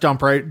may just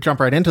jump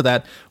right into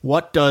that.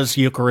 What does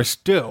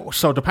Eucharist do?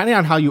 So depending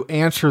on how you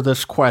answer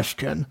this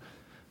question,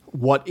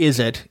 what is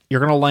it? You're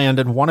going to land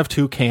in one of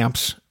two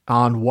camps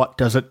on what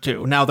does it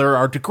do. Now, there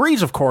are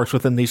degrees, of course,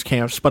 within these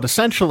camps, but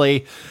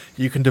essentially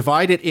you can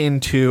divide it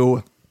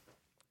into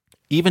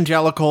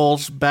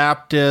evangelicals,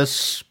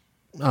 Baptists,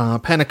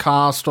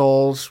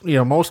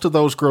 Pentecostals. Most of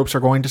those groups are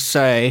going to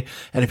say,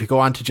 and if you go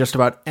on to just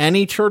about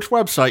any church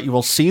website, you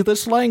will see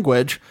this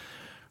language,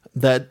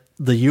 that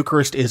the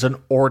Eucharist is an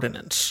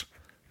ordinance.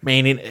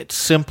 meaning it's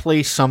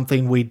simply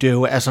something we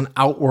do as an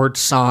outward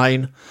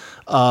sign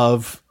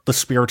of the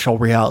spiritual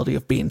reality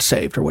of being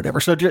saved or whatever.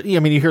 So, I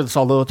mean, you hear this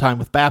all the time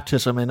with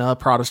baptism in a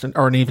Protestant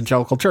or an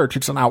evangelical church.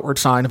 It's an outward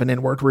sign of an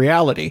inward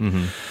reality.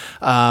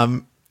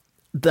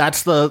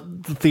 That's the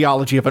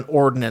theology of an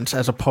ordinance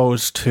as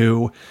opposed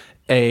to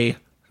a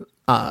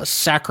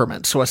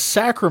sacrament. So a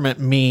sacrament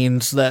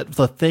means that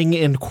the thing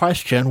in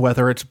question,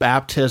 whether it's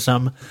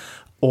baptism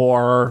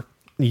or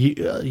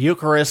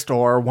Eucharist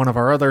or one of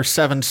our other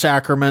 7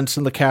 sacraments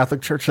in the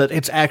Catholic Church, that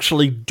it's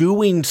actually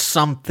doing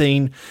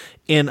something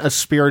in a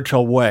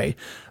spiritual way.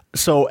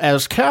 So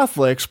as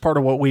Catholics, part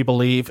of what we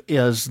believe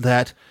is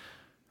that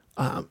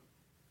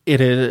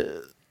it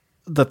is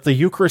that the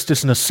Eucharist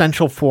is an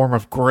essential form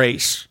of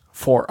grace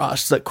for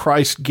us, that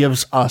Christ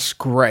gives us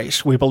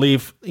grace. We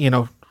believe,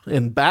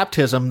 in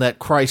baptism that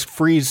Christ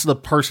frees the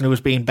person who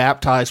is being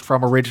baptized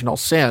from original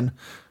sin.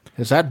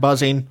 Is that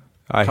buzzing?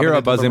 I hear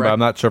a buzzing, but I'm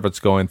not sure if it's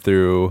going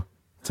through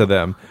to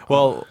them.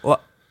 Well,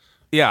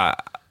 yeah,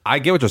 I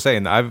get what you're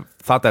saying. I've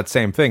thought that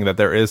same thing, that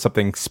there is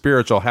something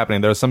spiritual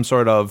happening. There's some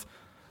sort of,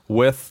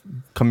 with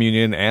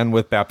communion and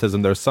with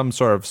baptism, there's some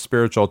sort of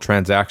spiritual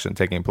transaction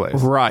taking place.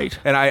 Right.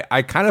 And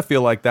I kind of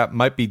feel like that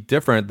might be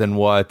different than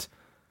what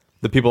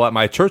the people at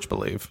my church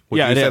believe. Would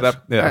you say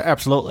that? Yeah,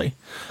 absolutely.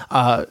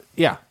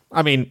 Yeah.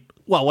 I mean,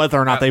 well, whether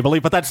or not they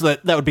believe, but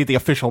that would be the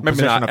official maybe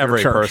position not of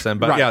every your church. person,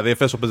 but yeah, the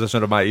official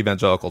position of my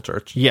evangelical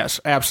church. Yes,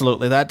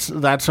 absolutely. That's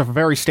a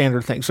very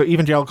standard thing. So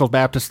evangelicals,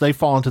 Baptists, they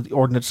fall into the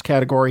ordinance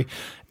category.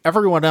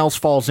 Everyone else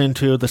falls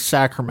into the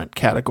sacrament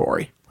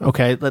category.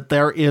 Okay, that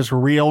there is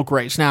real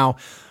grace. Now,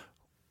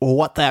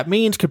 what that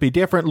means could be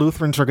different.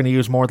 Lutherans are going to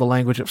use more the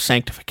language of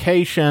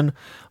sanctification.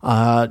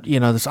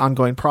 This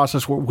ongoing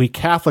process. Where we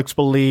Catholics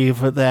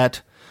believe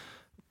that,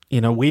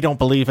 we don't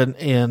believe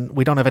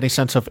we don't have any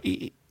sense of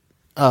the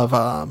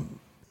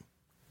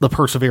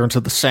perseverance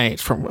of the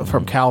saints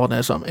from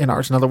Calvinism in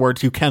ours. In other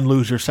words, you can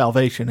lose your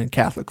salvation in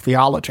Catholic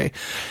theology.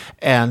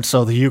 And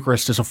so the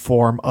Eucharist is a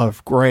form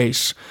of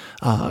grace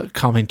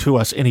coming to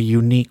us in a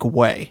unique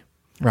way,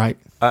 right?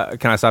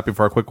 Can I stop you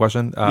for a quick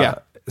question? Yeah.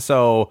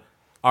 So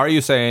are you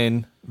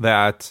saying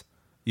that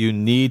you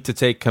need to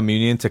take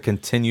communion to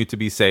continue to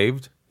be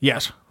saved?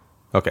 Yes.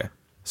 Okay.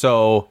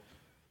 So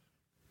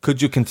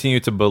could you continue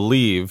to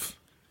believe,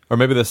 or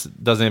maybe this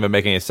doesn't even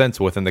make any sense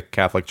within the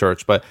Catholic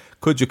Church, but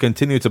could you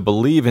continue to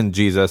believe in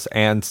Jesus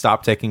and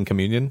stop taking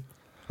communion?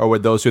 Or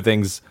would those two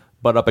things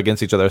butt up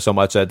against each other so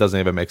much that it doesn't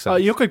even make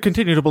sense? You could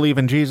continue to believe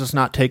in Jesus,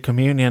 not take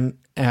communion,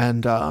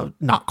 and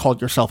not call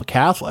yourself a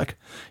Catholic.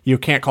 You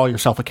can't call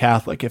yourself a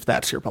Catholic if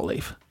that's your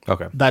belief.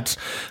 Okay. That's,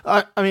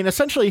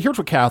 essentially, here's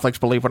what Catholics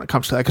believe when it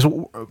comes to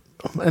that.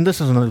 And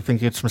this is another thing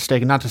that gets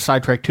mistaken, not to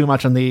sidetrack too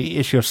much on the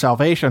issue of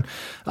salvation,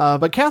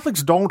 but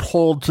Catholics don't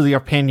hold to the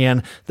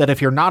opinion that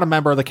if you're not a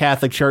member of the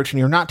Catholic Church and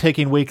you're not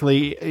taking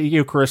weekly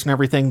Eucharist and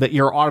everything, that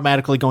you're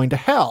automatically going to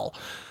hell.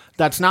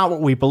 That's not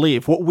what we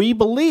believe. What we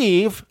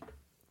believe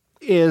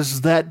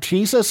is that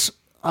Jesus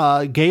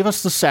gave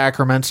us the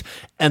sacraments,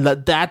 and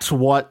that's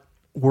what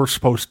we're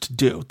supposed to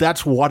do.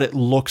 That's what it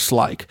looks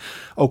like.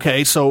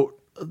 Okay, so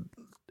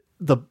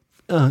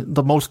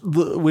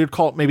we'd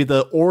call it maybe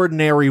the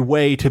ordinary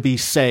way to be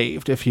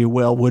saved, if you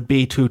will, would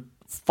be to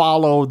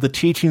follow the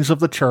teachings of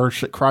the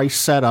church that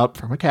Christ set up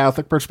from a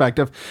Catholic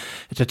perspective,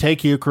 to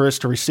take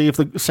Eucharist, to receive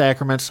the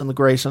sacraments and the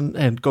grace,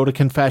 and go to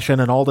confession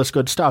and all this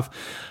good stuff.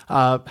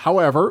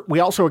 However, we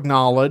also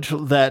acknowledge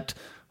that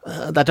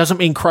that doesn't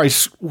mean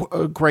Christ's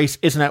grace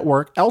isn't at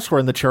work elsewhere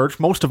in the church,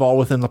 most of all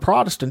within the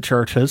Protestant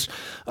churches.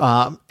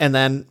 And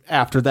then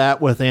after that,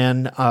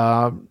 within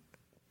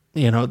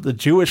the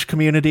Jewish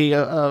community,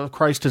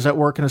 Christ is at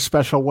work in a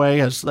special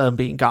way as them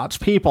being God's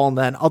people, and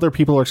then other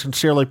people are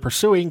sincerely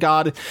pursuing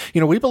God.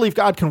 We believe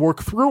God can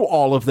work through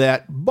all of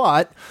that,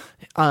 but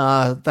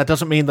that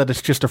doesn't mean that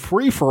it's just a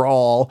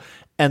free-for-all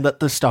and that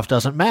this stuff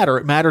doesn't matter.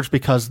 It matters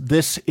because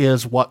this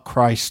is what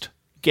Christ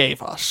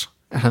gave us.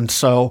 And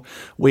so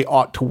we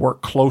ought to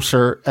work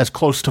as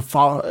close to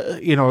follow,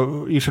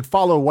 you should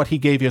follow what he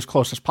gave you as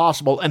close as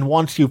possible. And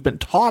once you've been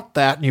taught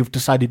that and you've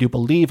decided you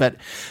believe it,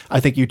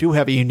 I think you do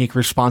have a unique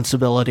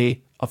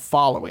responsibility of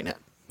following it.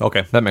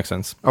 Okay, that makes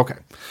sense. Okay.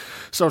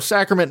 So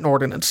sacrament and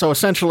ordinance. So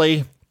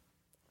essentially,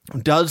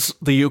 does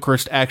the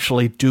Eucharist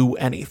actually do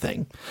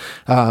anything?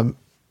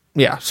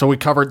 So we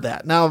covered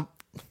that. Now,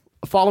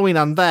 following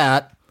on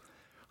that,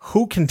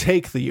 who can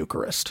take the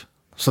Eucharist?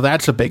 So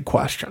that's a big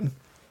question.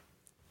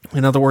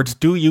 In other words,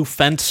 do you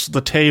fence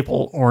the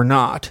table or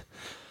not?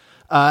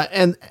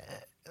 And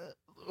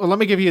let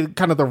me give you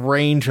kind of the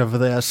range of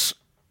this,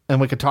 and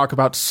we could talk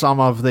about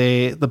some of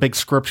the big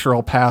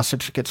scriptural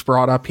passage that gets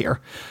brought up here.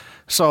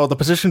 So the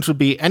positions would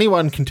be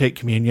anyone can take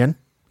communion.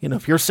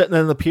 If you're sitting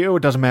in the pew,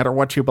 it doesn't matter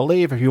what you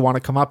believe. If you want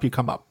to come up, you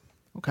come up.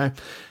 Okay.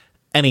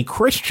 Any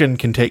Christian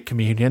can take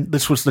communion.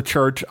 This was the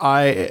church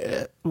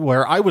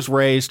where I was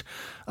raised.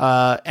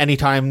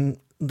 Anytime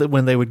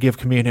when they would give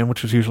communion,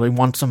 which was usually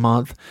once a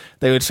month,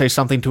 they would say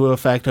something to the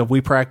effect of,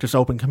 we practice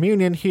open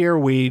communion here.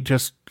 We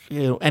just,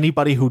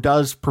 anybody who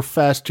does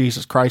profess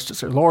Jesus Christ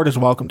as their Lord is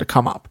welcome to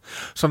come up.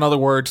 So in other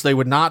words, they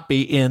would not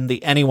be in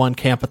the anyone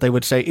camp, but they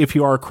would say, if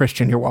you are a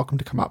Christian, you're welcome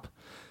to come up.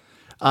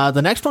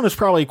 The next one is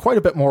probably quite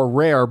a bit more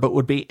rare, but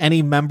would be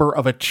any member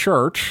of a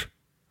church,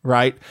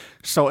 right?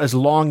 So as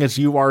long as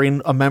you are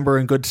a member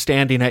in good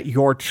standing at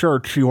your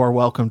church, you are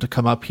welcome to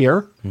come up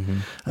here.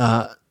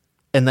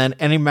 And then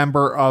any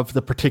member of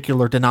the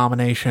particular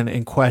denomination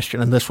in question,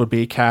 and this would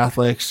be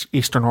Catholics,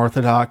 Eastern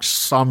Orthodox,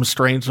 some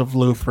strains of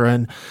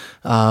Lutheran,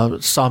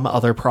 some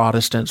other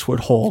Protestants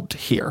would hold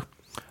here.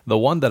 The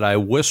one that I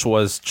wish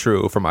was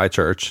true for my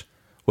church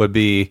would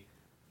be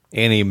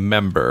any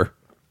member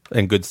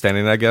in good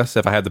standing, I guess,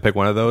 if I had to pick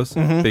one of those,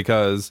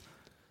 because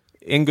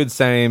in good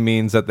standing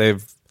means that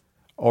they've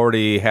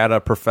already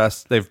they've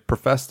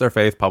professed their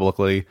faith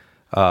publicly.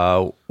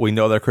 We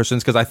know they're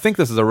Christians, because I think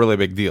this is a really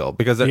big deal,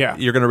 because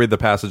you're going to read the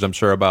passage, I'm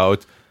sure,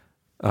 about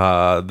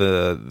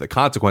the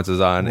consequences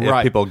on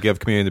if people give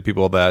communion to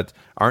people that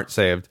aren't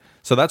saved.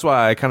 So that's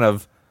why I kind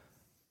of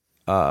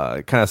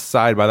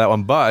side by that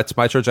one. But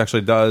my church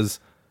actually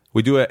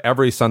we do it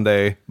every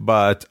Sunday,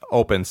 but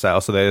open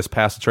style. So they just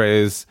pass the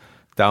trays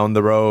down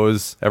the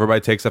rows.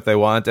 Everybody takes if they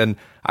want. And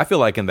I feel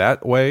like in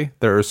that way,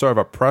 there's sort of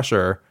a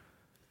pressure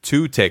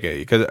to take it,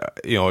 because,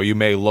 you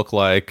may look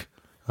like,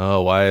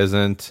 oh, why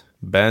isn't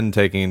Ben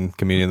taking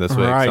communion this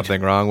week?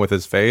 Something wrong with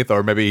his faith?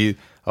 Or maybe,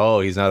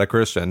 he's not a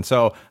Christian.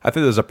 So I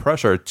think there's a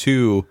pressure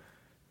to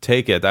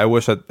take it. I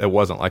wish that it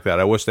wasn't like that.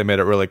 I wish they made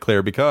it really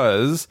clear,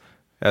 because,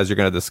 as you're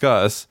going to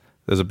discuss,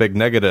 there's a big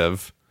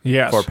negative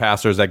for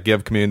pastors that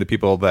give communion to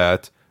people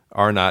that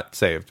are not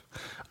saved.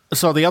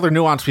 So the other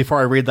nuance before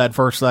I read that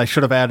verse that I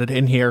should have added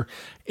in here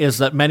is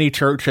that many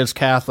churches,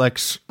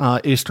 Catholics,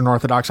 Eastern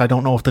Orthodox, I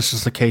don't know if this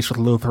is the case with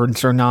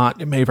Lutherans or not,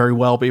 it may very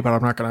well be, but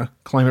I'm not going to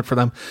claim it for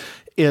them,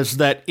 is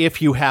that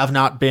if you have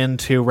not been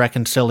to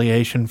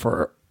reconciliation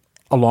for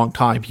a long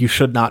time, you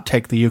should not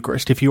take the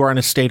Eucharist. If you are in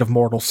a state of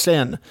mortal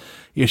sin,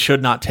 you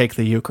should not take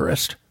the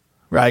Eucharist,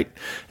 right?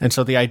 And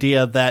so the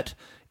idea that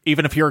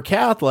even if you're a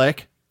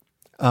Catholic,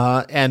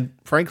 and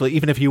frankly,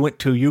 even if you went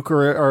to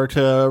Eucharist or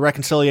to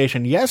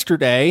reconciliation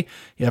yesterday,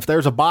 if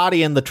there's a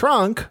body in the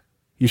trunk,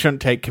 you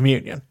shouldn't take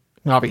communion.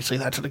 Obviously,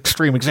 that's an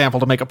extreme example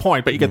to make a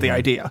point, but you get the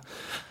idea.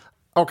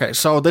 Okay,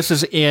 so this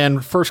is in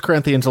 1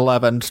 Corinthians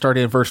 11,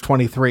 starting at verse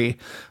 23.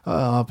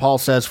 Paul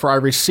says, "For I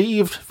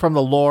received from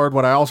the Lord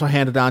what I also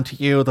handed on to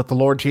you, that the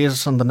Lord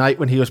Jesus, on the night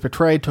when he was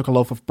betrayed, took a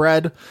loaf of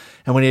bread,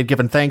 and when he had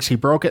given thanks, he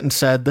broke it and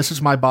said, 'This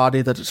is my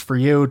body that is for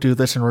you. Do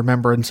this in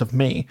remembrance of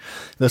me.'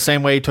 The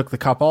same way he took the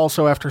cup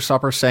also after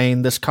supper,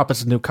 saying, 'This cup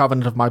is the new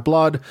covenant of my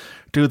blood.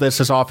 Do this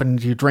as often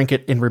as you drink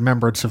it in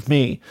remembrance of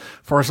me.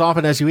 For as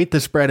often as you eat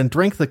this bread and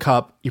drink the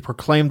cup, you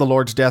proclaim the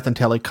Lord's death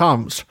until he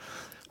comes.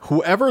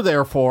 Whoever,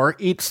 therefore,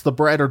 eats the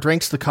bread or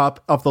drinks the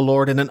cup of the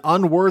Lord in an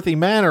unworthy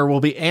manner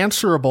will be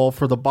answerable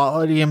for the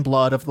body and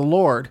blood of the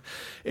Lord.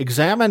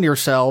 Examine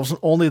yourselves,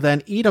 only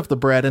then eat of the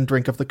bread and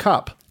drink of the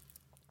cup.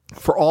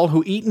 For all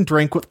who eat and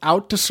drink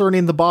without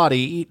discerning the body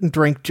eat and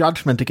drink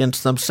judgment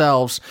against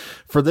themselves.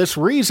 For this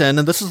reason,'"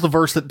 and this is the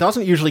verse that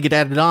doesn't usually get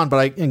added on, but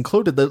I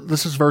included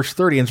this is verse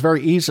 30, and it's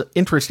very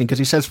interesting because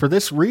he says, "For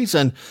this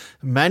reason,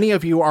 many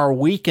of you are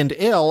weak and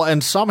ill,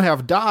 and some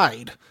have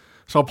died."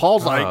 So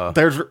Paul's like,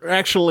 there's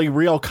actually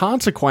real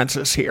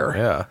consequences here.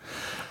 Yeah.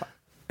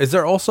 Is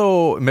there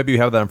also, maybe you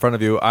have that in front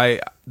of you,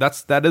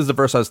 that is the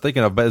verse I was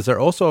thinking of, but is there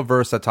also a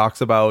verse that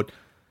talks about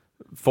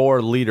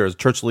for leaders,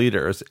 church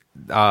leaders,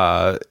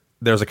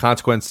 there's a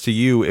consequence to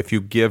you if you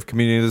give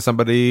communion to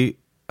somebody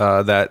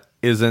that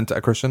isn't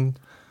a Christian?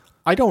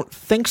 I don't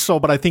think so,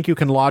 but I think you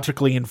can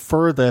logically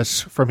infer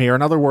this from here.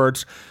 In other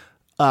words,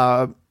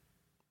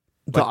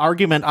 the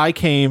argument I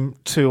came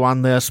to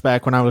on this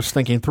back when I was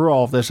thinking through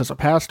all of this as a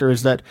pastor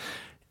is that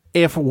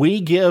if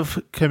we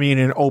give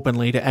communion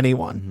openly to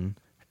anyone,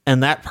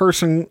 and that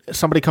person,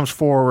 somebody comes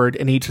forward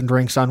and eats and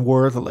drinks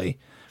unworthily,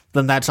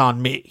 then that's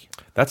on me.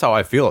 That's how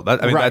I feel.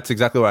 That's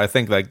exactly what I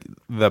think. Like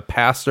the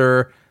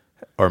pastor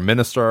or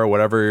minister or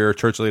whatever your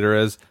church leader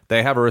is,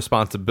 they have a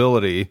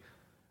responsibility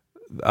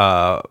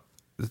to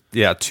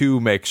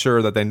make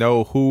sure that they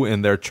know who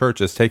in their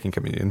church is taking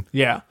communion.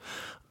 Yeah.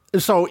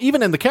 So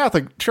even in the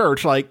Catholic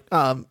Church, like,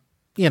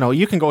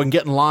 you can go and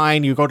get in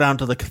line, you go down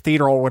to the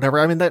cathedral or whatever.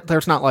 I mean,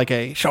 there's not like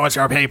a show us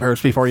your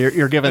papers before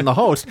you're given the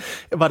host,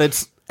 but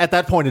it's at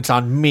that point it's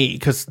on me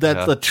because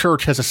the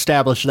church has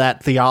established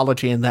that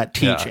theology and that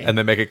teaching. And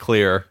they make it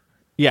clear.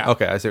 Yeah.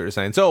 Okay, I see what you're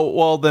saying. So,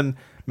 well, then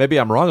maybe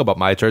I'm wrong about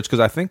my church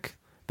because I think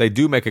they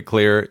do make it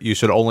clear you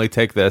should only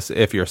take this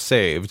if you're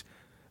saved.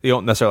 You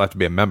don't necessarily have to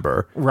be a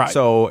member. Right.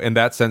 So in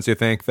that sense, you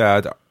think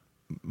that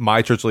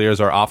my church leaders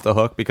are off the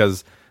hook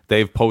because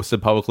they've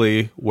posted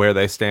publicly where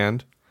they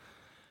stand?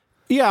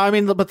 Yeah, I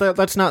mean, but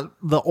that's not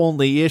the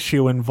only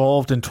issue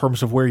involved in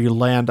terms of where you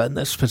land in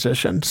this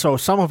position. So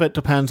some of it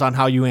depends on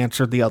how you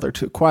answered the other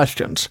two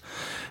questions.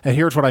 And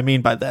here's what I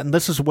mean by that. And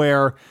this is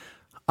where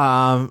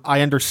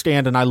I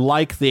understand and I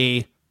like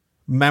the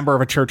member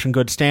of a church in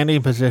good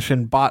standing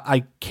position, but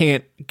I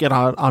can't get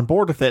on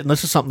board with it. And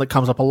this is something that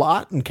comes up a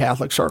lot in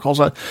Catholic circles.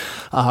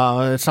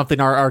 It's something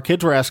our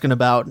kids were asking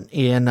about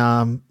in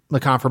the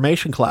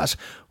confirmation class.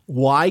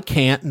 Why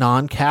can't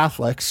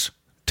non-Catholics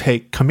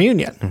take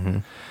communion? Mm-hmm.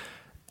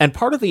 And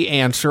part of the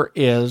answer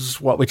is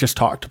what we just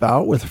talked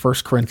about with 1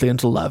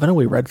 Corinthians 11, and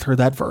we read through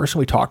that verse, and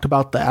we talked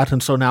about that.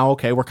 And so now,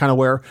 okay, we're kind of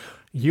where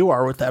you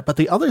are with that. But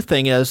the other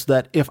thing is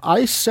that if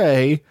I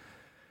say,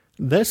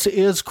 this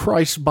is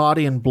Christ's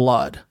body and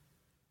blood,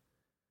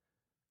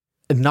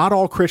 not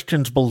all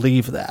Christians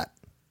believe that.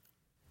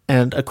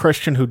 And a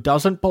Christian who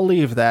doesn't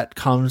believe that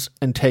comes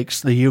and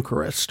takes the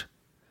Eucharist.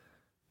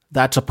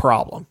 That's a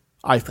problem,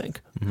 I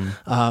think.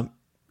 Mm-hmm.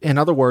 In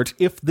other words,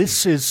 if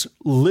this is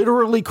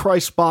literally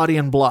Christ's body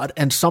and blood,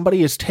 and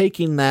somebody is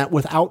taking that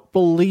without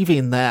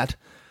believing that,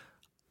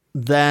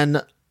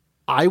 then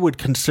I would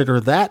consider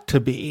that to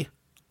be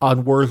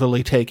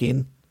unworthily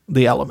taking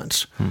the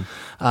elements.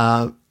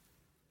 And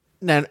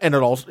it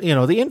also,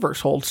 the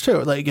inverse holds too.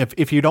 Like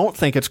if you don't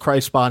think it's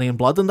Christ's body and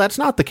blood, then that's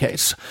not the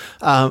case.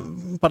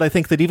 But I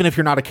think that even if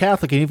you're not a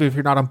Catholic, and even if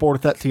you're not on board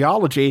with that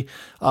theology,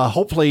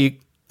 hopefully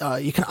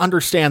you can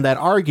understand that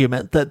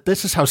argument that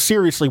this is how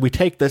seriously we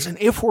take this. And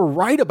if we're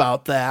right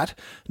about that,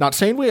 not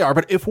saying we are,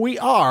 but if we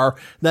are,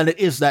 then it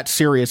is that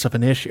serious of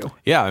an issue.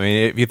 Yeah, I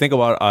mean, if you think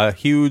about a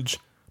huge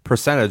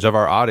percentage of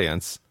our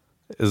audience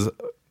is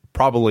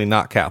probably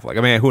not Catholic.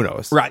 I mean, who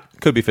knows? Right.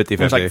 Could be 50-50.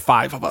 There's like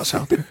 5 of us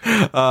out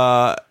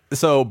there.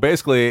 So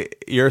basically,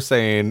 you're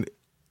saying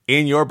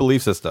in your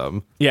belief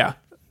system, yeah,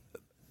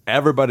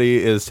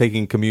 everybody is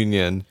taking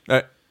communion.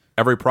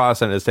 Every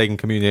Protestant is taking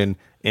communion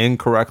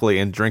incorrectly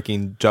and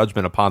drinking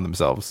judgment upon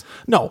themselves.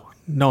 No,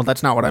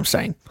 that's not what I'm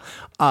saying.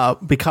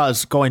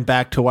 Because going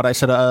back to what I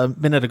said a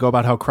minute ago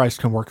about how Christ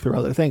can work through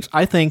other things,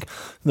 I think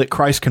that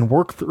Christ can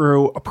work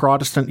through a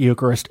Protestant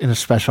Eucharist in a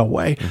special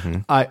way.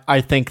 Mm-hmm.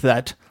 I think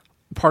that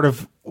part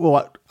of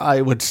what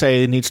I would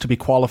say needs to be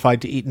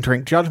qualified to eat and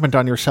drink judgment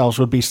on yourselves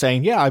would be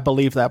saying, yeah, I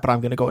believe that, but I'm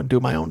going to go and do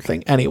my own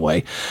thing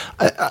anyway.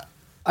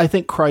 I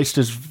think Christ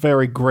is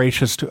very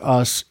gracious to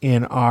us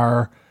in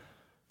our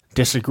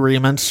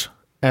disagreements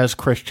as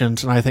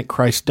Christians, and I think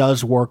Christ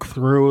does work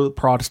through the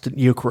Protestant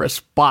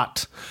Eucharist,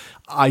 but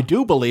what I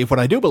do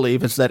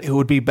believe is that it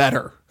would be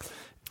better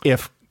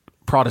if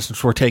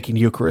Protestants were taking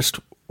Eucharist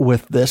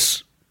with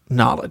this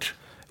knowledge.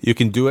 You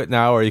can do it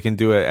now, or you can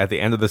do it at the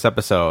end of this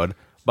episode,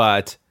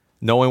 but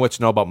knowing what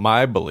you know about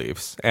my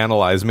beliefs,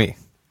 analyze me.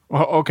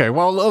 Well, okay,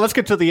 well, let's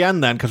get to the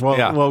end then, because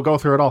we'll go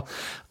through it all.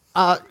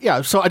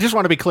 So I just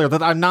want to be clear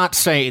that I'm not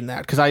saying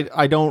that, because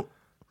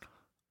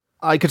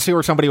I could see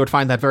where somebody would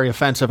find that very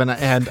offensive, and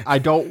I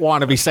don't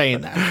want to be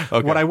saying that.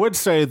 Okay. What I would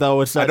say,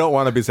 though, is that... I don't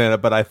want to be saying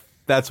it, but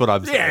that's what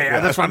I'm saying. Yeah,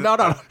 that's what...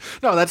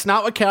 No, that's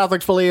not what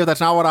Catholics believe. That's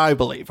not what I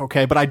believe,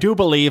 okay? But I do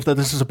believe that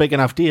this is a big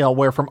enough deal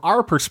where, from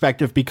our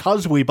perspective,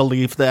 because we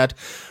believe that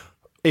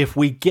if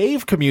we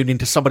gave communion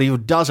to somebody who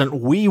doesn't,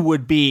 we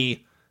would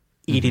be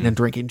eating and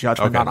drinking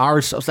judgment on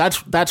ourselves.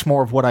 That's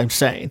more of what I'm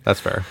saying. That's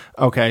fair.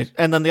 Okay.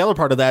 And then the other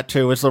part of that,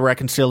 too, is the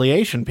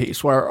reconciliation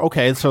piece, where,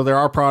 okay, so there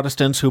are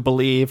Protestants who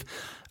believe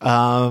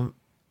that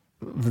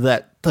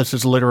this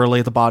is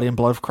literally the body and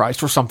blood of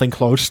Christ or something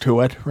close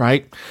to it,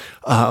 right?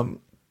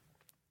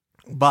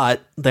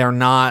 But they're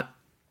not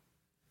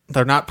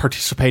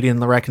participating in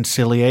the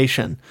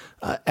reconciliation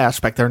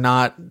aspect. They're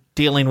not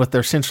dealing with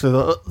their sins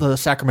through the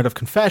sacrament of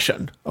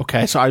confession.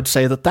 Okay, so I'd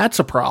say that that's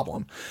a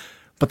problem.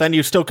 But then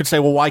you still could say,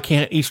 well, why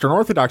can't Eastern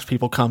Orthodox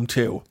people come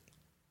to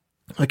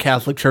the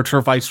Catholic Church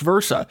or vice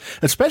versa?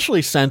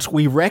 Especially since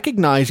we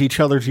recognize each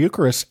other's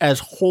Eucharist as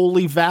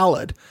wholly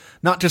valid.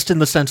 Not just in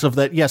the sense of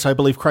that, yes, I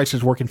believe Christ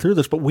is working through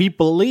this, but we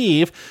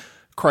believe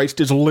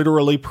Christ is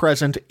literally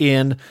present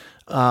in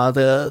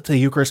the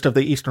Eucharist of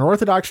the Eastern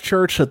Orthodox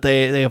Church, that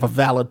they have a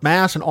valid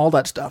Mass and all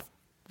that stuff.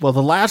 Well,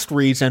 the last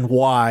reason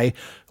why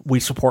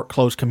we support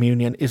closed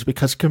communion is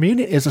because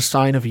communion is a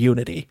sign of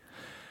unity.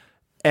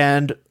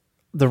 And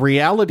the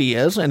reality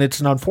is, and it's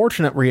an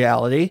unfortunate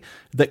reality,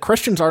 that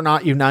Christians are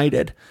not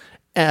united.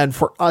 And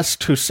for us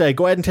to say,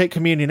 go ahead and take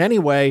communion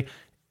anyway,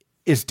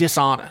 is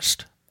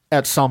dishonest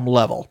at some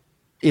level.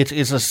 It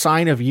is a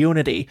sign of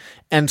unity.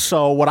 And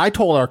so what I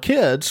told our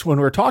kids when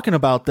we were talking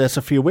about this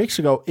a few weeks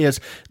ago is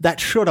that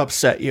should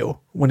upset you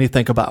when you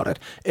think about it.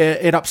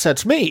 It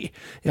upsets me.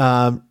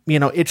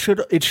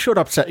 It should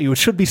upset you. It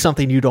should be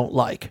something you don't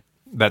like.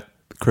 That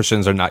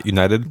Christians are not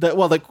united?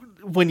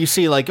 When you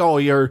see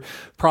your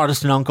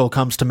Protestant uncle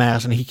comes to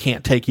Mass and he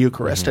can't take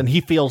Eucharist and he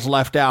feels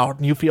left out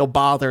and you feel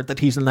bothered that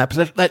he's in that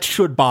position, that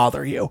should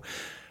bother you.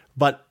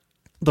 But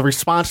the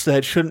response to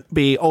that shouldn't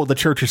be, oh, the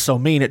church is so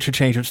mean, it should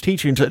change its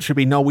teachings. It should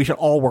be, no, we should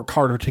all work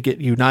harder to get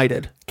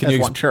united as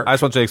one church. I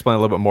just want you to explain a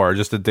little bit more,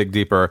 just to dig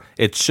deeper.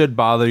 It should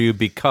bother you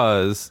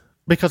because...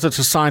 Because it's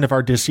a sign of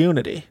our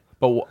disunity.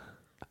 But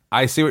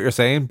I see what you're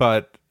saying,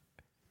 but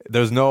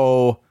there's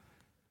no...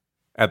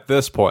 At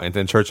this point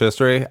in church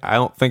history, I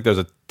don't think there's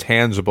a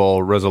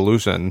tangible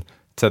resolution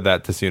to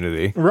that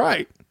disunity.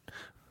 Right.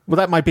 Well,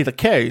 that might be the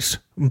case,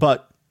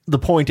 but the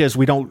point is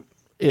we don't...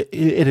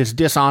 It is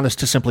dishonest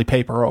to simply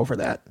paper over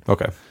that.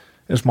 Okay.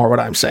 is more what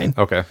I'm saying.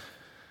 Okay.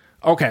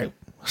 Okay,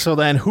 so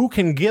then who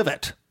can give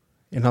it?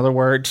 In other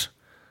words,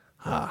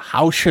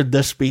 how should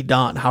this be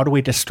done? How do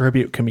we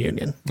distribute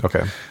communion?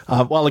 Okay.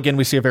 Well, again,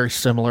 we see a very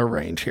similar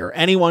range here.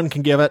 Anyone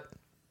can give it.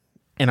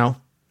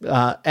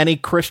 Any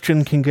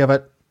Christian can give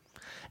it.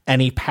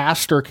 Any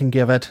pastor can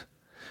give it.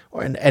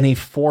 And any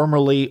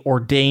formerly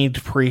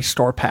ordained priest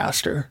or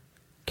pastor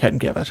can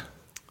give it.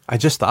 I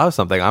just thought of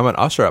something. I'm an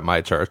usher at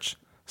my church,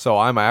 so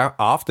I'm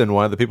often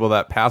one of the people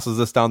that passes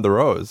this down the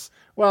rows.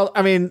 Well,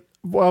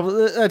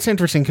 that's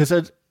interesting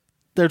because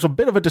there's a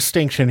bit of a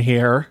distinction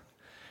here,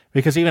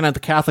 because even at the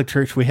Catholic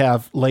Church, we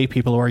have lay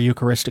people who are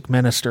Eucharistic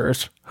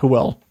ministers who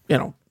will,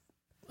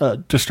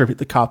 distribute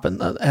the cup and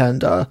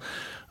the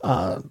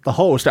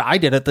host. I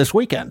did it this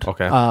weekend.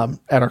 Okay.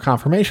 At our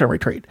confirmation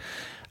retreat.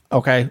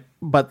 Okay.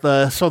 But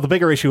the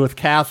bigger issue with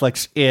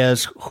Catholics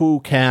is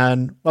who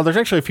can. Well, there's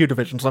actually a few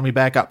divisions. Let me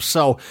back up.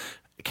 So,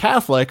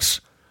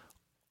 Catholics,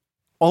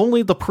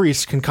 only the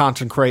priest can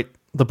consecrate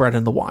the bread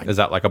and the wine. Is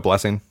that like a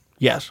blessing?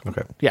 Yes.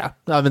 Okay. Yeah.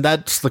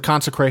 That's the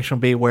consecration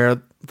will be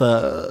where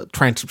the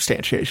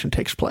transubstantiation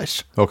takes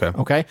place. Okay.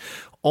 Okay.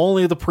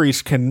 Only the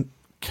priest can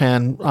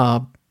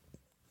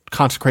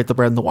consecrate the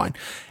bread and the wine.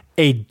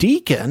 A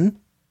deacon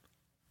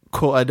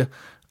could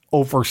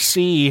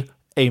oversee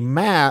a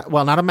mass,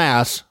 well, not a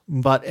mass,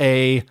 but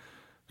a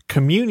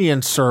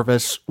communion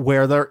service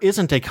where there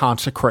isn't a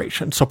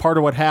consecration. So part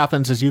of what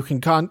happens is you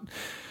can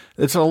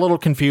it's a little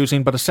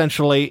confusing, but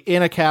essentially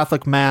in a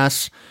Catholic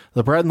Mass,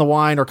 the bread and the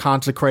wine are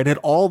consecrated.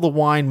 All the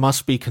wine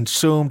must be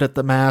consumed at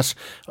the Mass.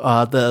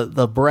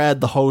 The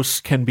bread, the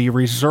host, can be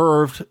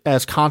reserved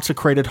as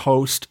consecrated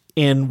host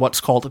in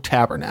what's called a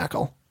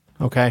tabernacle.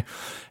 Okay?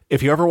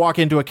 If you ever walk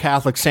into a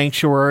Catholic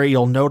sanctuary,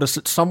 you'll notice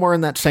that somewhere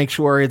in that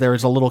sanctuary there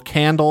is a little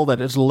candle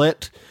that is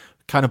lit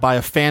kind of by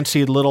a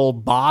fancy little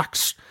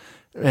box.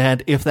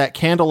 And if that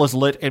candle is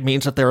lit, it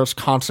means that there is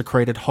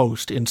consecrated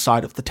host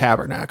inside of the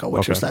tabernacle,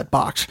 which is that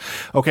box.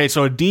 Okay,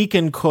 so a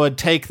deacon could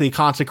take the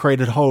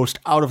consecrated host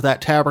out of that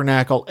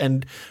tabernacle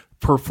and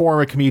perform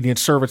a communion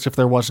service if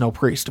there was no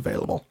priest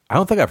available. I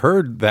don't think I've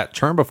heard that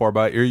term before,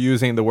 but you're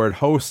using the word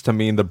host to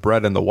mean the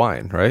bread and the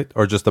wine, right?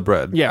 Or just the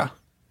bread? Yeah.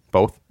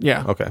 Both?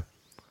 Yeah. Okay.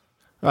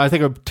 I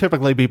think it would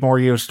typically be more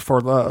used for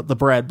the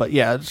bread, but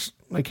yeah,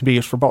 it can be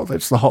used for both.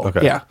 It's the host.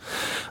 Okay. Yeah.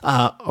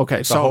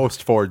 Okay. The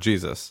host for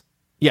Jesus.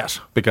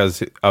 Yes.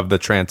 Because of the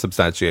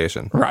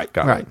transubstantiation. Right.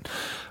 Got right. it.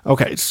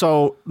 Okay.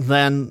 So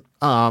then,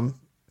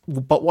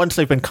 but once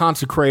they've been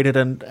consecrated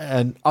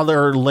and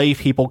other lay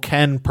people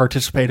can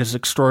participate as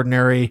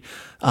extraordinary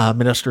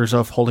ministers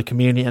of Holy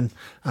Communion,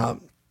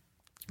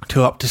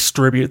 to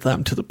distribute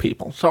them to the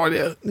people. So,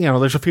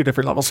 there's a few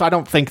different levels. So I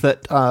don't think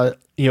that,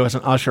 as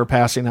an usher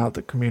passing out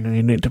the communion,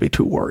 you need to be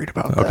too worried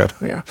about that.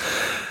 Yeah.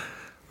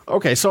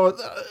 Okay, so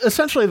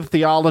essentially the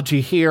theology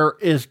here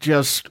is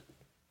just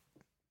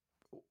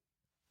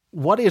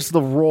what is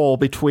the role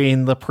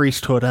between the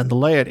priesthood and the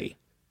laity?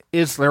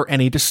 Is there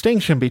any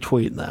distinction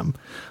between them?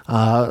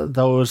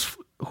 Those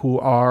who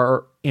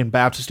are in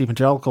Baptist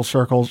evangelical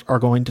circles are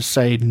going to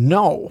say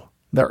no.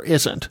 There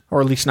isn't, or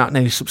at least not in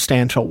any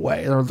substantial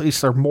way, or at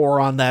least they're more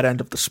on that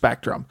end of the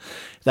spectrum.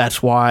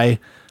 That's why,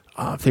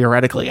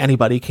 theoretically,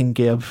 anybody can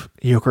give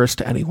Eucharist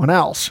to anyone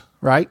else,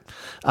 right?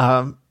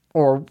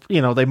 Or,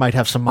 they might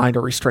have some minor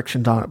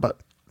restrictions on it,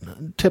 but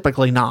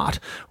typically not.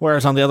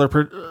 Whereas on the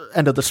other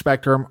end of the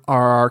spectrum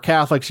are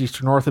Catholics,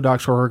 Eastern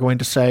Orthodox, who are going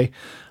to say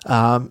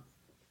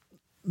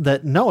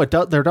that, no,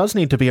 there does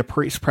need to be a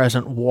priest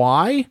present.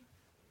 Why?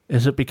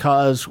 Is it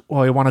because,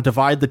 we want to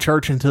divide the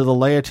church into the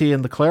laity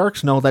and the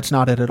clerics? No, that's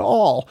not it at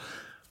all.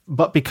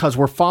 But because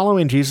we're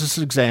following Jesus'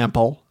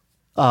 example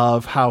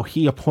of how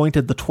he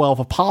appointed the 12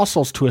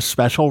 apostles to a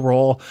special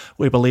role,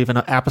 we believe in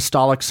an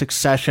apostolic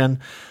succession.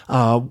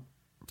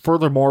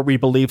 Furthermore, we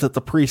believe that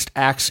the priest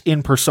acts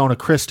in persona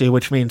Christi,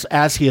 which means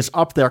as he is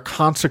up there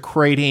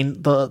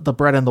consecrating the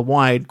bread and the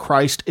wine,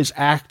 Christ is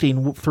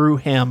acting through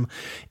him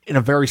in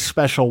a very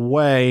special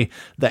way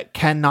that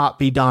cannot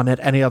be done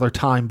at any other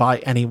time by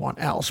anyone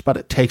else. But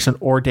it takes an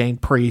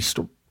ordained priest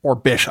or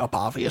bishop,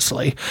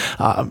 obviously.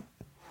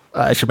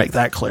 I should make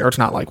that clear. It's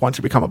not like once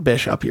you become a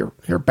bishop,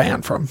 you're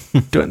banned from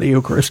doing the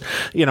Eucharist,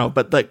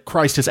 but that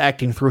Christ is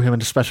acting through him in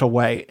a special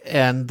way.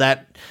 And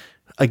that,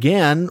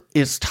 again,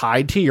 is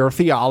tied to your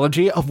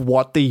theology of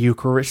what the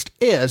Eucharist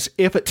is.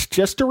 If it's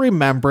just a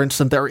remembrance,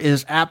 then there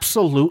is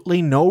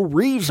absolutely no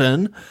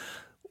reason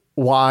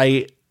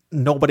why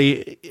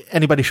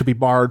anybody should be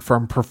barred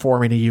from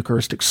performing a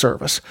Eucharistic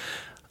service.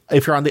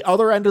 If you're on the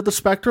other end of the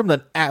spectrum,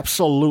 then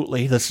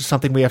absolutely, this is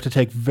something we have to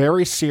take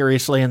very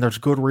seriously, and there's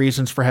good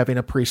reasons for having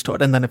a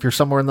priesthood. And then if you're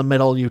somewhere in the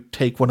middle, you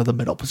take one of the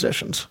middle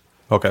positions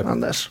on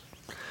this.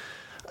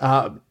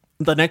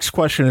 The next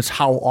question is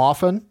how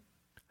often?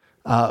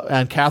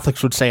 And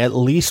Catholics would say at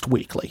least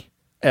weekly.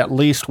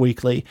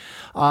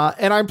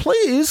 And I'm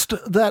pleased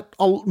that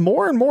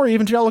more and more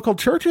evangelical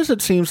churches,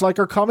 it seems like,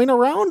 are coming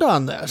around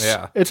on this.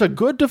 Yeah. It's a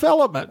good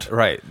development.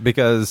 Right.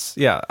 Because,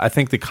 I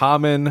think the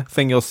common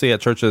thing you'll see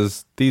at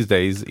churches these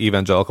days,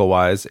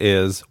 evangelical-wise,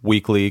 is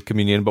weekly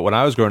communion. But when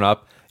I was growing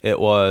up, it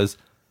was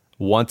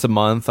once a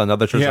month.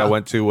 Another church Yeah. I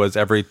went to was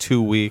every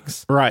 2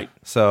 weeks. Right.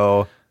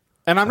 So,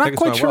 And I'm I not think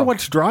it's quite going sure well.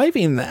 what's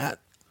driving that,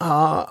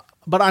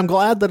 but I'm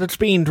glad that it's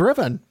being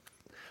driven.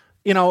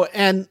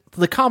 And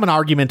the common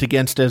argument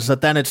against is that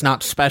then it's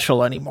not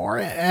special anymore.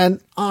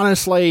 And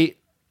honestly,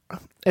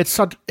 I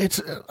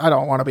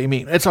don't want to be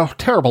mean. It's a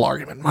terrible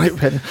argument, in my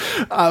opinion,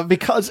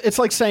 because it's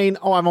like saying,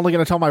 oh, I'm only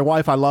going to tell my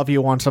wife I love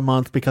you once a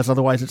month because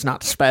otherwise it's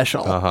not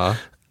special.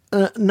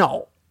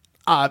 No.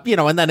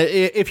 And then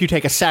if you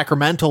take a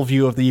sacramental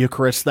view of the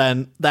Eucharist,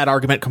 then that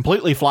argument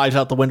completely flies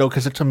out the window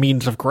because it's a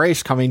means of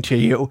grace coming to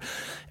you.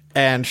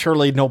 And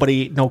surely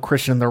no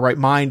Christian in their right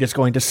mind is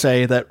going to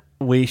say that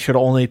we should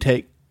only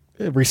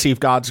receive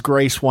God's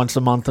grace once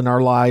a month in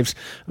our lives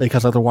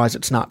because otherwise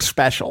it's not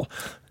special.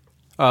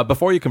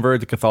 Before you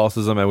converted to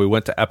Catholicism and we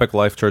went to Epic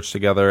Life Church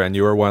together and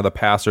you were one of the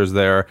pastors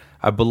there,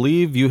 I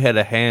believe you had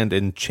a hand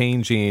in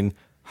changing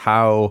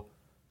how,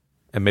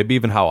 and maybe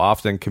even how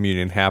often,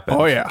 communion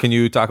happened. Oh, yeah. Can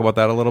you talk about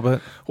that a little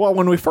bit? Well,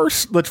 when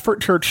the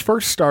church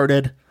first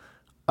started,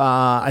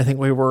 I think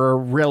we were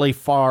really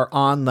far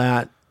on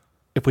that.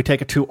 If we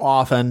take it too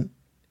often,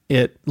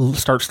 it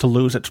starts to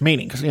lose its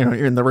meaning because, you're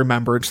in the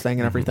remembrance thing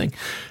and everything.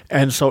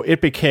 And so it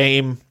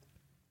became,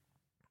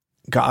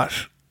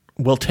 gosh,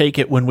 we'll take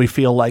it when we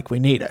feel like we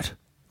need it.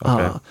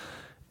 Okay.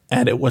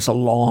 And it was a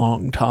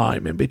long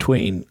time in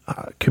between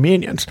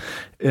communions.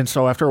 And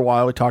so after a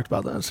while, we talked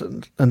about this.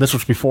 And this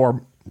was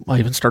before I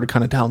even started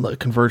kind of down the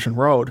conversion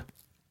road.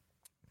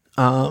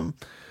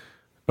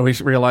 We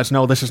realized,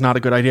 no, this is not a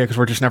good idea because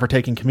we're just never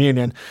taking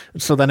communion.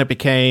 So then it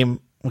became,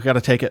 we got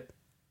to take it,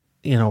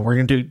 we're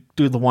going to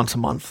do the once a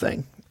month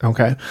thing.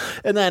 Okay.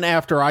 And then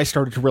after I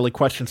started to really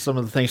question some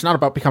of the things, not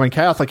about becoming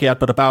Catholic yet,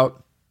 but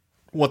about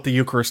what the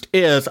Eucharist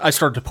is, I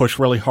started to push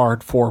really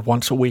hard for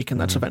once a week, and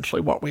that's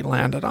eventually what we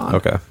landed on.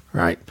 Okay.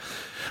 Right.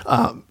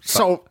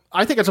 So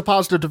I think it's a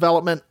positive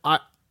development. I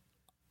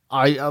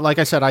like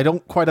I said, I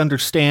don't quite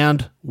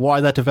understand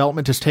why that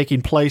development is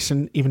taking place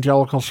in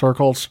evangelical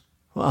circles,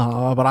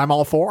 but I'm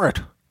all for it.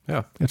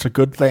 Yeah. It's a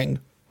good thing.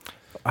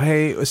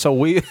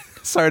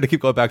 Sorry to keep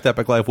going back to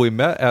Epic Life. We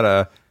met at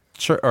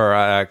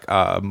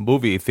a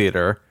movie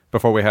theater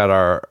before we had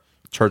our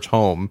church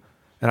home,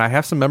 and I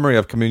have some memory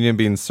of communion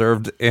being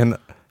served in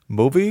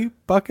movie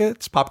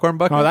buckets, popcorn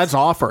buckets. Oh, that's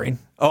offering.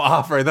 Oh,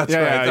 offering. That's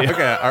right. Yeah.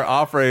 Okay, our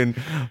offering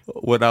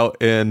went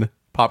out in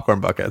popcorn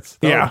buckets.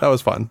 That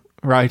was fun.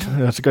 Right.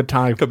 That's a good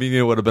time.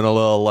 Communion would have been a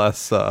little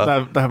less.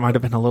 That might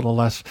have been a little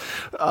less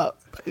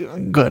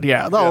good.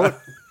 Yeah. Though.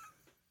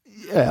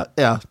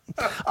 Yeah.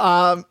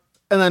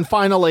 And then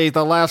finally,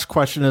 the last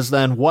question is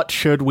then, what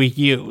should we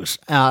use?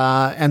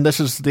 And this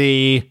is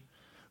the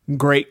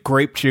great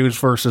grape juice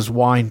versus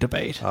wine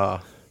debate.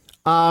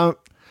 I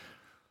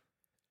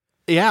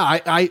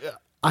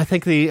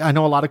think I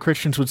know a lot of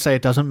Christians would say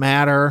it doesn't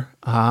matter.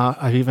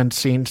 I've even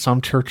seen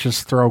some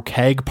churches throw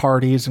keg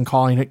parties and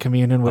calling it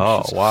communion. Which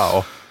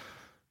wow.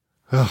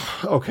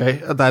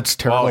 Okay, that's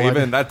terrible. Wow,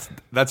 even that's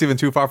even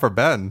too far for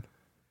Ben.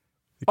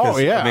 Because,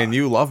 I mean,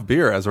 you love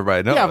beer, as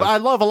everybody knows. Yeah, but I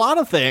love a lot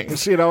of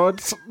things. It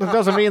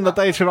doesn't mean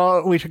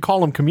that we should call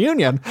them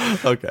communion.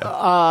 Okay.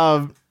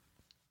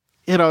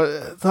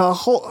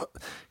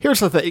 Here's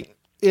the thing: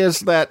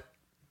 is that,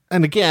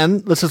 and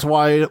again, this is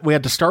why we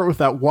had to start with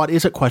that "what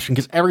is it" question,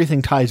 because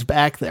everything ties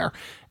back there.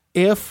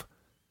 If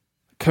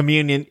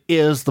communion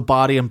is the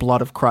body and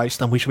blood of Christ,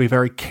 then we should be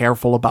very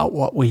careful about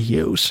what we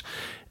use.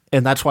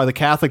 And that's why the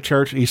Catholic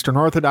Church, Eastern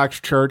Orthodox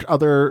Church,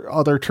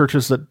 other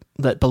churches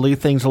that believe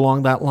things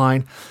along that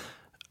line,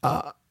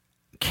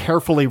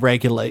 carefully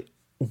regulate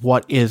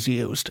what is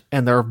used.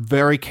 And there are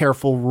very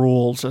careful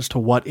rules as to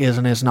what is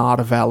and is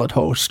not a valid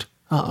host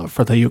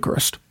for the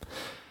Eucharist.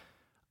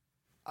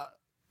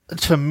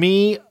 To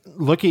me,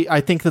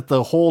 I think that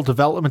the whole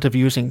development of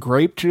using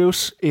grape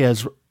juice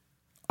is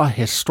a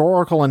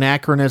historical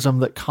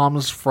anachronism that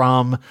comes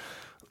from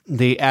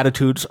the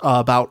attitudes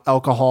about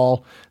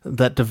alcohol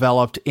that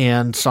developed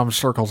in some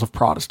circles of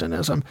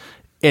Protestantism.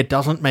 It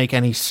doesn't make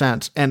any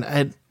sense.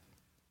 And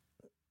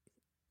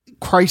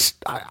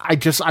Christ, I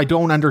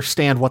don't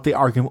understand what the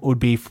argument would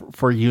be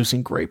for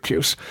using grape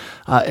juice,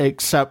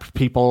 except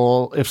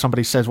if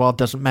somebody says, well, it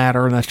doesn't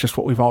matter, and that's just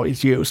what we've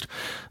always used.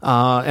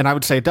 And I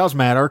would say it does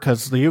matter,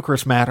 because the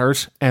Eucharist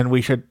matters, and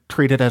we should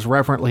treat it as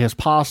reverently as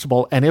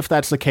possible. And if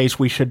that's the case,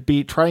 we should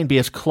try and be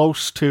as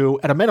close to,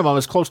 at a minimum,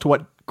 as close to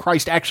what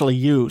Christ actually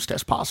used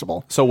as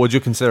possible. So would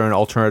you consider an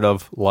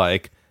alternative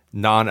like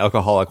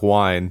non-alcoholic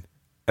wine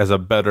as a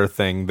better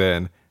thing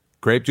than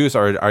grape juice,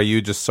 or are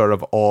you just sort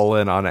of all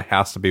in on it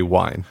has to be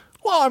wine?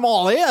 Well, I'm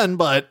all in,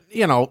 but,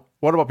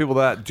 What about people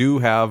that do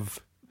have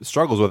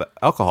struggles with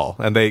alcohol?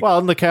 Well,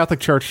 in the Catholic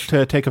Church,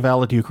 to take a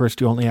valid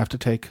Eucharist, you only have to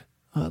take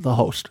the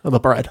host, or the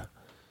bread.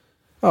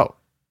 Oh.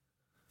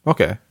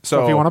 Okay.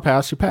 So if you want to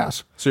pass, you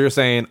pass. So you're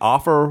saying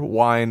offer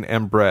wine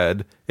and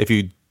bread. If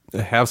you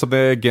have something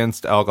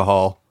against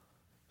alcohol,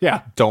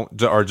 yeah,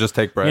 or just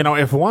take bread.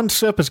 If one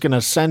sip is going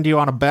to send you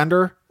on a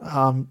bender,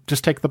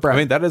 just take the bread. I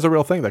mean, that is a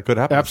real thing that could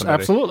happen to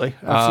somebody.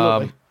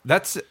 Absolutely.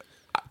 That's,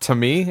 to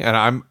me, and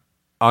I'm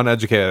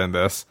uneducated in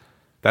this,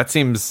 that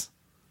seems,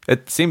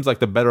 it seems like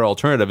the better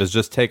alternative is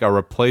just take a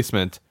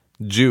replacement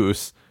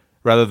juice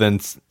rather than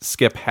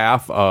skip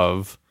half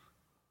of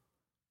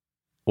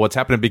what's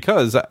happening.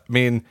 Because, I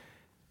mean,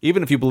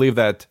 even if you believe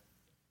in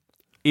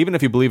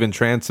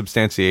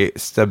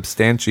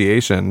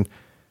transubstantiation,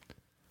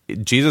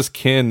 Jesus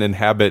can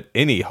inhabit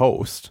any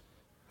host.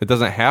 It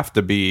doesn't have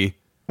to be.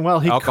 Well,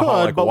 he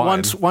could, but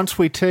wine. once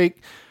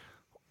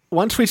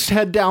we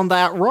head down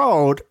that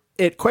road,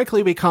 it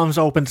quickly becomes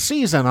open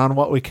season on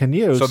what we can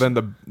use. So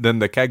then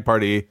the keg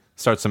party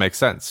starts to make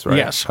sense, right?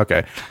 Yes.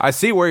 Okay. I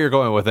see where you're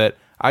going with it.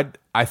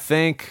 I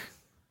think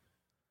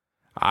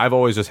I've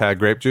always just had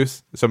grape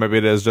juice, so maybe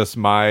it is just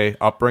my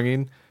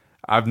upbringing.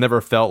 I've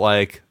never felt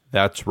like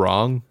that's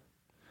wrong,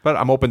 but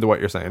I'm open to what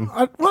you're saying.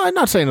 I'm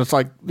not saying it's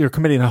like you're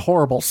committing a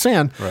horrible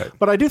sin, right?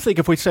 But I do think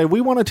if we say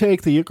we want to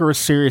take the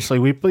Eucharist seriously,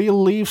 we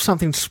believe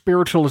something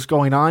spiritual is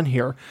going on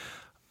here,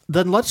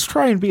 then let's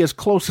try and be as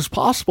close as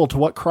possible to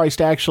what Christ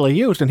actually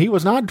used, and he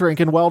was not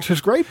drinking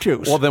Welch's grape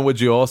juice. Well, then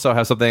would you also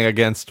have something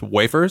against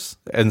wafers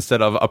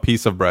instead of a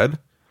piece of bread?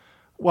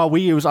 Well, we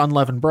use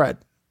unleavened bread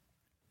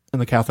in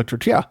the Catholic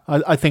Church. Yeah,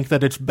 I think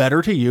that it's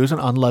better to use an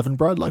unleavened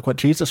bread like what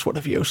Jesus would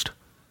have used.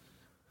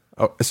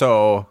 Oh,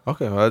 so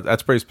okay, well,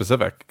 that's pretty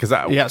specific.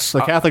 Yes,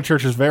 the Catholic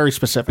Church is very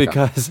specific.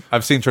 Because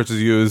I've seen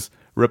churches use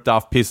ripped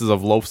off pieces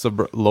of loaves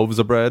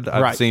of bread.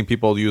 I've seen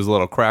people use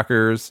little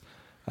crackers.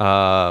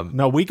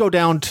 No, we go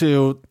down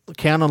to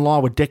canon law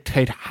would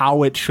dictate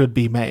how it should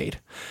be made,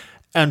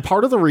 and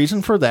part of the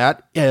reason for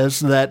that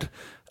is that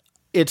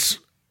if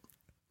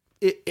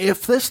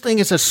this thing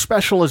is as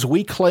special as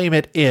we claim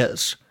it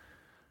is,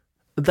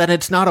 then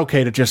it's not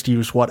okay to just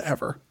use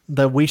whatever.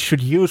 That we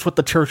should use what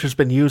the church has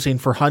been using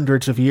for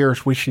hundreds of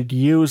years. We should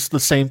use the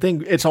same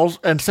thing.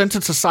 And since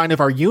it's a sign of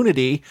our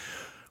unity,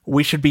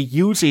 we should be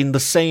using the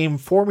same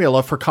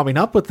formula for coming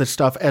up with this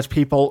stuff as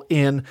people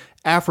in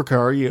Africa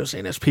are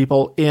using, as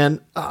people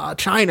in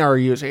China are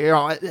using.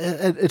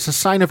 It's a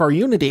sign of our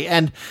unity,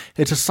 and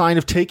it's a sign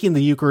of taking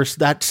the Eucharist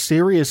that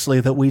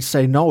seriously that we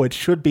say, no, it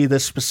should be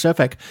this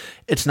specific.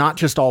 It's not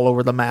just all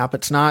over the map.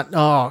 It's not,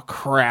 oh,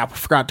 crap, I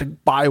forgot to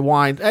buy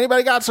wine.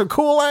 Anybody got some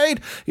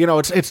Kool-Aid?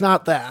 It's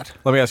not that.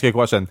 Let me ask you a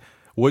question.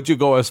 Would you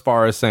go as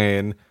far as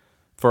saying,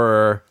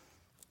 for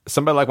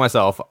somebody like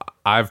myself,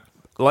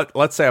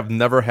 let's say I've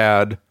never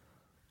had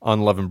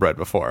unleavened bread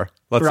before.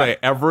 Let's say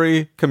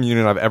every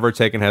communion I've ever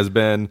taken has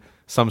been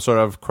some sort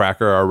of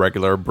cracker or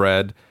regular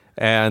bread.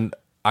 And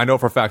I know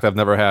for a fact I've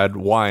never had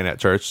wine at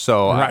church.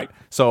 So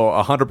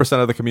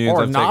 100% of the communions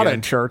or I've not taken.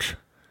 at church.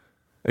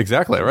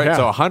 Exactly, right? Yeah.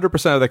 So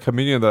 100% of the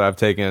communion that I've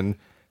taken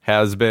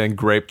has been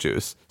grape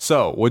juice.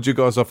 So would you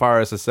go so far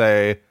as to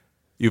say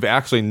you've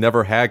actually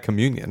never had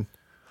communion?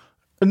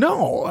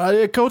 No,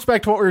 it goes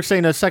back to what we were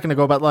saying a second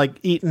ago about like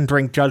eat and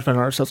drink judgment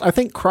on ourselves. I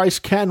think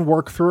Christ can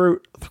work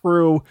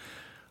through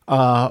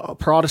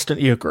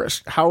Protestant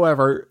Eucharist.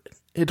 However,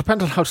 it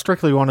depends on how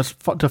strictly we want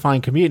to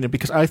define communion,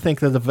 because I think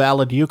that the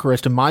valid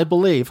Eucharist, in my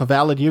belief, a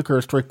valid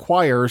Eucharist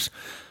requires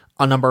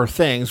a number of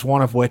things,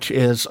 one of which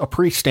is a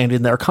priest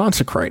standing there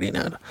consecrating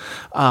it.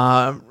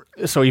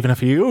 So even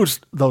if you use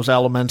those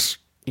elements,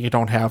 you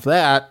don't have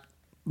that,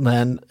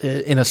 then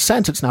in a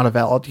sense it's not a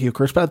valid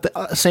Eucharist. But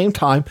at the same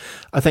time,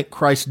 I think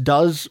Christ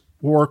does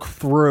work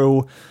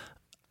through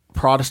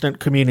Protestant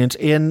communions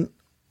in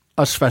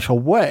a special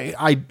way.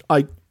 I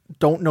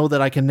don't know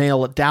that I can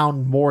nail it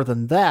down more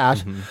than that.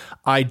 Mm-hmm.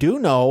 I do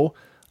know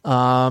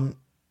that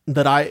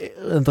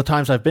at the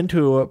times I've been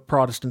to a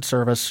Protestant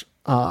service,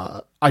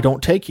 I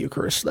don't take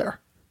Eucharist there.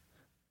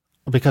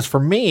 Because for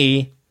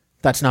me,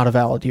 that's not a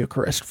valid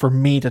Eucharist for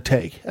me to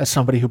take as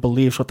somebody who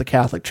believes what the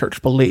Catholic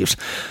Church believes.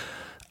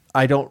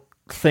 I don't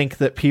think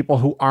that people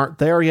who aren't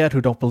there yet,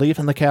 who don't believe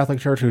in the Catholic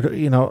Church,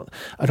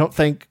 I don't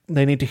think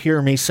they need to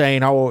hear me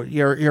saying, "Oh,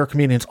 your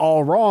communion's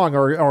all wrong,"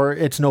 or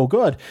it's no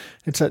good.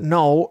 It's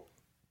no,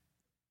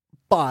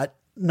 but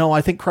no,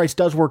 I think Christ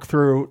does work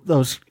through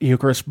those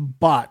Eucharists,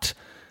 but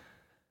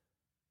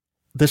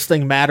this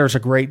thing matters a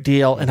great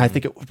deal, and I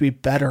think it would be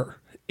better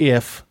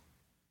if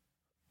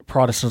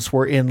Protestants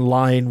were in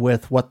line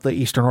with what the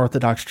Eastern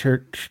Orthodox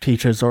Church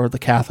teaches or the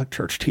Catholic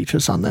Church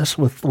teaches on this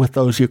with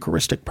those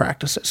Eucharistic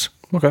practices.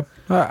 Okay.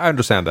 I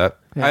understand that.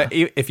 Yeah.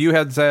 If you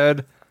had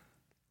said,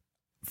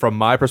 from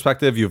my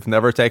perspective, you've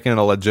never taken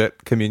a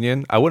legit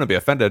communion, I wouldn't be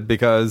offended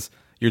because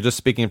you're just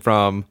speaking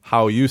from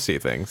how you see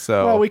things.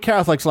 So, well, we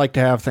Catholics like to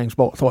have things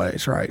both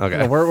ways, right?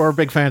 Okay. We're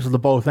big fans of the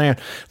both and.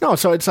 No,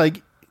 so it's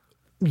like,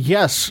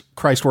 yes,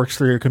 Christ works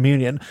through your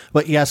communion,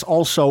 but yes,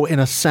 also in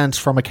a sense,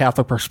 from a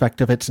Catholic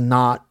perspective, it's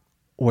not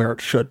where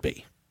it should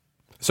be.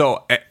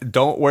 So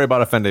don't worry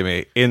about offending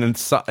me. In a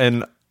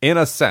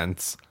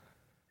sense,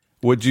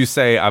 would you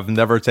say I've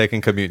never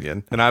taken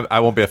communion? And I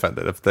won't be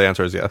offended if the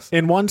answer is yes.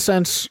 In one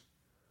sense,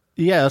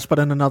 yes, but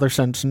in another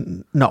sense,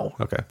 no.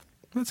 Okay.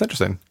 That's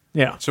interesting.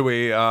 Yeah. So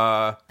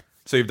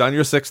you've done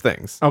your 6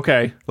 things.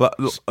 Okay.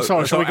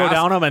 So should we go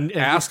down them and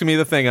ask me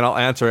the thing and I'll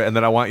answer it, and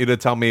then I want you to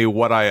tell me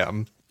what I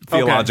am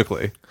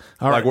theologically, okay.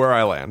 All right. Where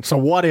I land. So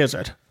what is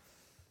it?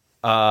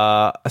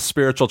 A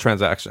spiritual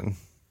transaction,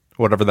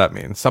 whatever that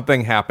means.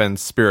 Something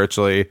happens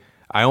spiritually.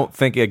 I don't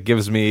think it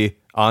gives me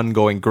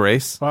ongoing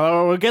grace.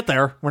 Well, we'll get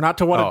there. We're not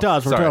to what it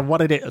does. We're to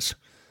what it is.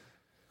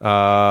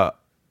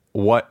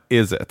 What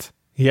is it?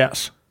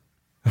 Yes.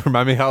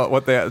 Remind me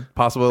what the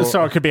possible...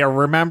 So it could be a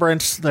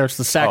remembrance. There's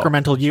the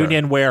sacramental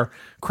union where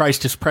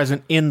Christ is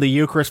present in the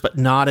Eucharist but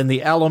not in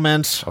the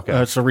elements.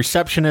 Okay. It's a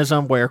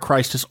receptionism where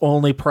Christ is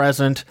only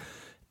present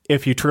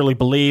if you truly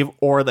believe,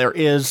 or there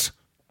is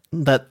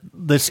that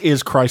this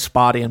is Christ's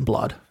body and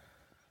blood.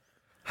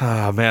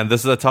 Ah, man,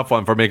 this is a tough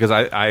one for me because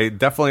I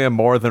definitely am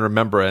more than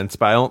remembrance,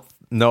 but I don't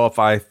know if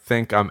I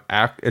think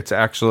it's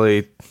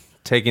actually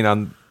taking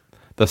on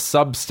the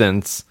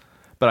substance,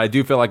 but I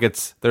do feel like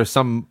there's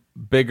some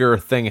bigger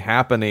thing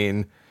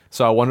happening.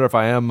 So I wonder if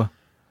I am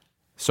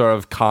sort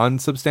of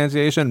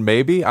consubstantiation.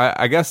 Maybe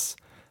I guess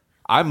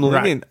I'm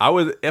leaning. Right. I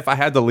would, if I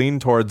had to lean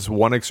towards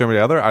one extreme or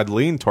the other, I'd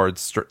lean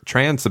towards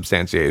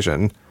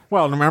transubstantiation.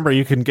 Well, remember,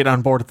 you can get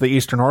on board with the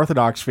Eastern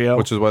Orthodox view,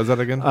 which is what is that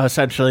again?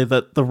 Essentially,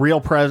 that the real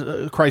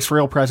Christ's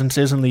real presence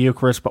is in the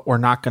Eucharist, but we're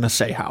not going to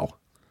say how.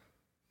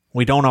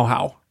 We don't know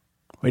how.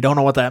 We don't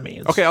know what that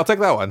means. Okay, I'll take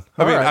that one.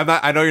 I mean, right.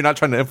 I know you're not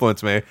trying to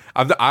influence me.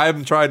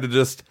 I'm trying to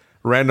just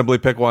randomly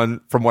pick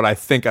one from what I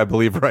think I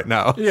believe right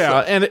now. Yeah,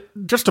 so. And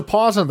just to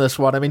pause on this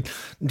one, I mean,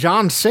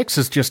 John 6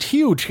 is just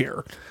huge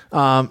here. Do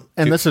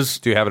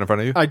you have it in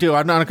front of you? I do.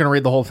 I'm not going to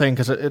read the whole thing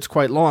because it's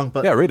quite long.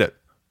 But yeah, read it.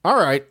 All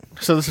right.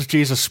 So this is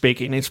Jesus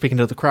speaking. He's speaking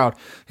to the crowd.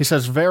 He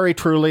says, "Very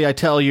truly, I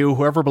tell you,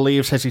 whoever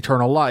believes has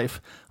eternal life.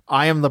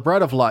 I am the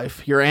bread of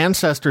life. Your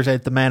ancestors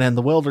ate the manna in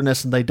the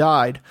wilderness, and they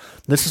died.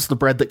 This is the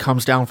bread that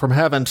comes down from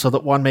heaven, so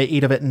that one may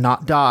eat of it and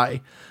not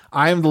die.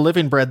 I am the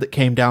living bread that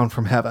came down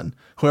from heaven.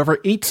 Whoever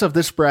eats of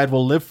this bread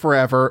will live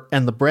forever,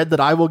 and the bread that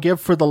I will give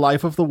for the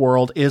life of the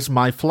world is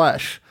my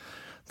flesh."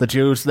 The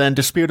Jews then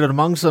disputed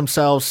amongst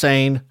themselves,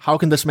 saying, "How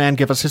can this man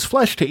give us his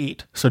flesh to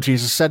eat?" So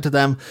Jesus said to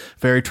them,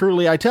 "Very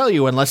truly I tell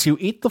you, unless you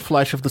eat the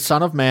flesh of the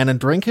Son of Man and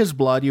drink his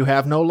blood, you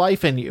have no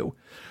life in you.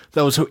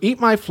 Those who eat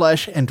my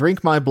flesh and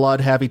drink my blood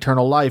have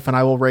eternal life, and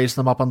I will raise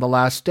them up on the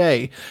last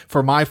day.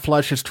 For my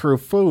flesh is true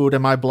food,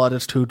 and my blood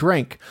is true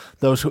drink.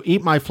 Those who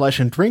eat my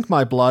flesh and drink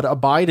my blood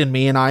abide in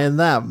me, and I in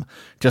them.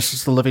 Just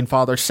as the living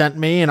Father sent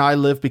me, and I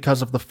live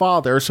because of the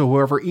Father, so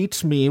whoever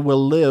eats me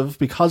will live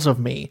because of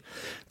me.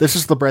 This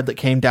is the bread that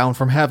came down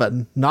from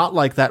heaven, not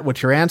like that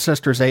which your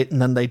ancestors ate and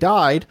then they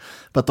died,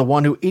 but the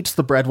one who eats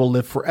the bread will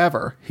live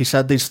forever." He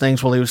said these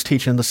things while he was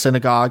teaching in the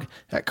synagogue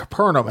at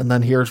Capernaum. And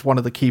then here's one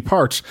of the key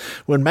parts.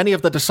 When many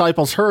of the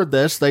disciples heard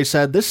this, they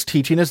said, "This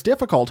teaching is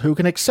difficult. Who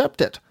can accept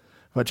it?"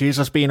 But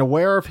Jesus, being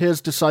aware of his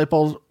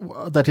disciples,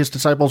 that his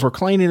disciples were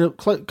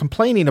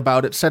complaining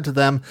about it, said to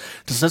them,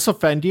 "Does this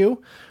offend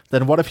you?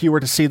 Then what if you were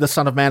to see the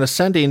Son of Man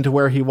ascending to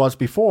where he was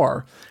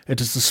before?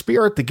 It is the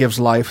Spirit that gives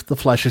life. The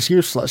flesh is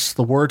useless.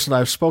 The words that I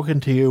have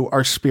spoken to you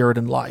are spirit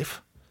and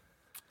life."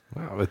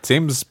 Wow, it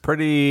seems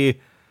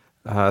pretty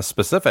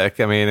specific.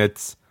 I mean,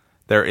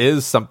 there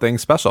is something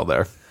special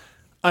there.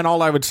 And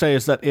all I would say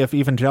is that if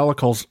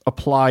evangelicals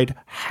applied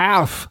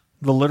half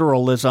the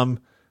literalism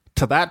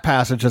to that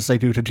passage as they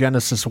do to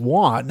Genesis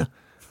 1,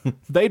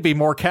 they'd be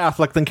more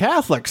Catholic than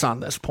Catholics on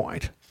this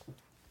point.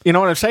 You know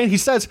what I'm saying? He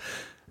says,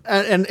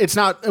 and it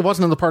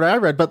wasn't in the part I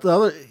read, but the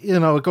other,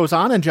 it goes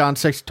on in John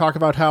 6 to talk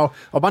about how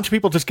a bunch of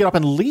people just get up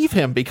and leave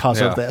him because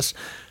of this.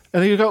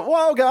 And you go,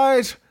 "Whoa,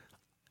 guys,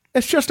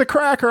 it's just a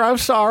cracker. I'm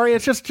sorry.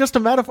 It's just a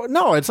metaphor."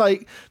 No, it's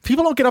like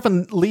people don't get up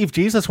and leave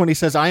Jesus when he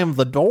says, "I am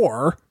the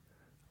door."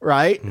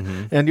 Right?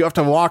 Mm-hmm. And you have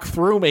to walk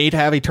through me to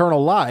have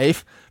eternal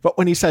life. But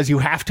when he says you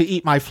have to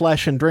eat my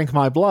flesh and drink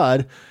my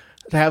blood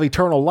to have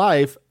eternal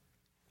life,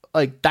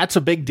 like, that's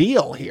a big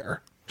deal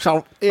here.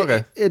 So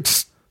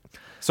it's...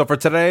 So for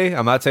today,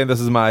 I'm not saying this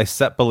is my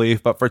set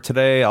belief, but for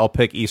today, I'll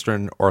pick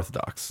Eastern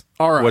Orthodox.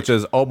 All right. Which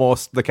is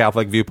almost the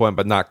Catholic viewpoint,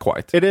 but not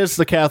quite. It is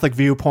the Catholic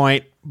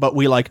viewpoint, but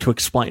we like to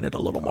explain it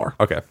a little more.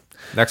 Okay.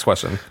 Next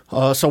question.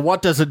 So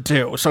what does it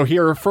do? So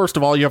here, first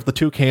of all, you have the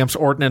two camps,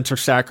 ordinance or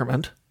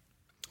sacrament.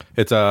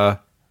 It's a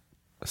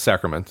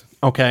sacrament.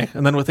 Okay.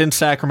 And then within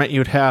sacrament,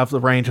 you'd have the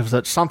range of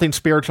that something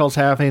spiritual is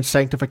happening,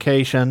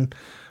 sanctification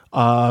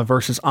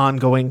versus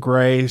ongoing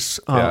grace.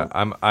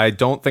 I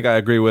don't think I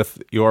agree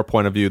with your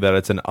point of view that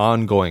it's an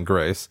ongoing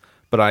grace,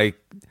 but I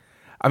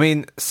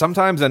mean,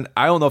 sometimes, and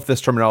I don't know if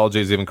this terminology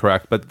is even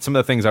correct, but some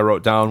of the things I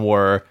wrote down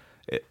were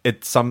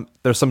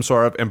there's some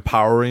sort of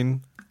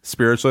empowering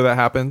spiritually that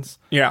happens.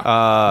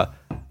 Yeah.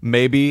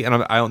 Maybe, and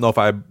I don't know if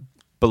I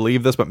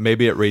believe this, but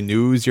maybe it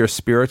renews your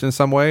spirit in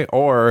some way.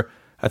 Or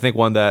I think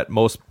one that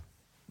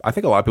I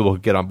think a lot of people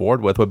could get on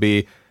board with would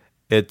be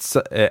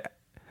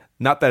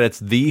not that it's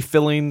the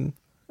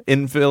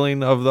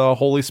infilling of the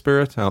Holy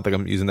Spirit. I don't think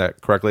I'm using that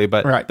correctly,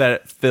 but that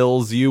it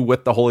fills you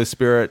with the Holy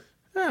Spirit's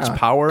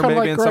power, maybe,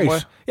 like in grace. Some way.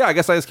 Yeah, I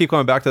guess I just keep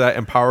coming back to that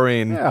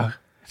empowering. Yeah,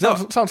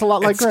 sounds a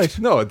lot like grace.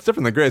 No, it's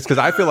different than grace, because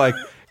I feel like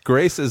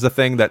grace is the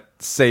thing that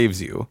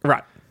saves you.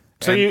 Right.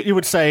 So you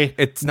would say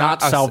it's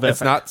not salvific.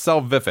 It's not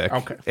salvific.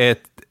 Okay.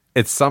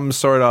 It's some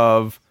sort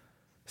of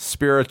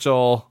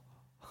spiritual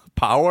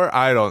power.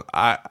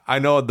 I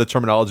know the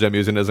terminology I'm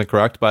using isn't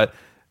correct, but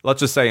let's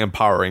just say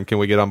empowering. Can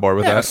we get on board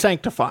with that?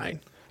 Sanctifying.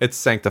 It's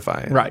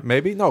sanctifying. Right.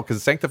 Maybe? No,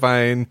 because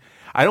sanctifying,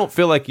 I don't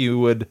feel like you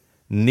would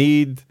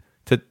need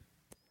to...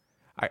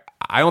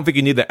 I don't think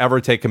you need to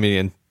ever take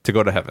communion to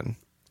go to heaven.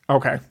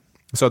 Okay.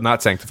 So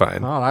not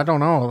sanctifying. Well, I don't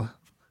know.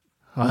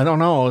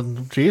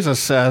 Jesus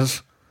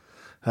says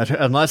that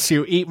unless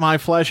you eat my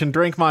flesh and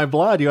drink my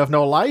blood, you have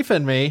no life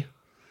in me.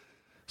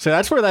 So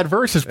that's where that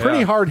verse is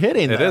pretty hard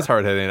hitting. It is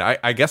hard hitting.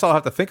 I guess I'll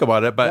have to think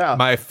about it, but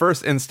my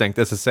first instinct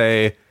is to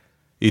say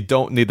you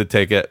don't need to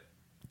take it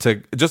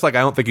to, just like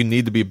I don't think you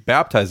need to be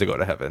baptized to go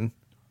to heaven.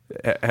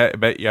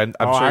 But yeah,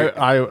 I'm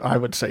sure. I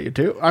would say you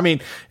do. I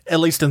mean,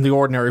 at least in the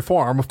ordinary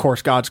form. Of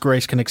course, God's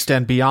grace can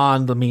extend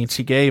beyond the means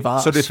he gave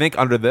us. So do you think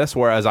under this,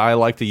 whereas I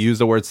like to use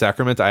the word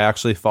sacrament, I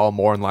actually fall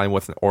more in line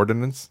with an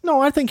ordinance?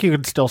 No, I think you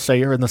could still say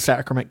you're in the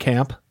sacrament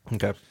camp.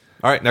 Okay.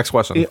 All right, next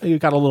question. You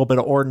got a little bit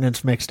of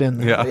ordinance mixed in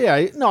there.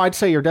 Yeah. No, I'd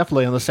say you're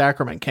definitely in the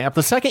sacrament camp.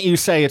 The second you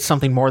say it's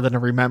something more than a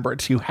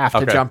remembrance, you have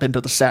to jump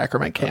into the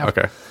sacrament camp.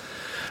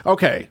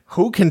 Okay.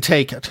 Who can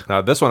take it?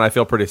 Now, this one I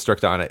feel pretty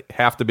strict on it.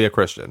 Have to be a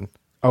Christian.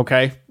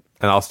 Okay.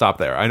 And I'll stop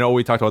there. I know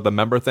we talked about the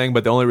member thing,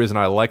 but the only reason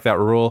I like that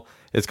rule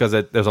is because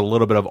there's a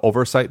little bit of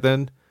oversight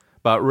then.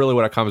 But really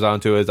what it comes down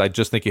to is I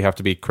just think you have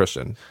to be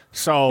Christian.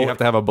 So you have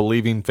to have a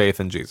believing faith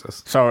in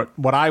Jesus. So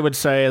what I would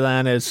say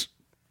then is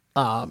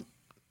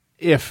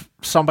if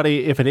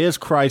it is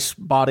Christ's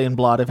body and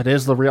blood, if it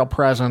is the real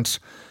presence,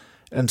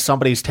 and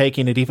somebody's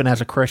taking it even as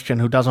a Christian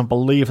who doesn't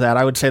believe that,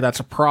 I would say that's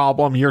a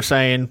problem. You're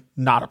saying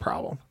not a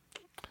problem.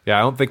 Yeah,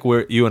 I don't think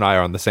you and I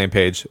are on the same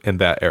page in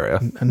that area.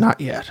 Not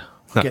yet.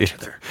 Get you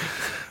there.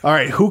 All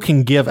right, who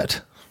can give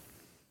it?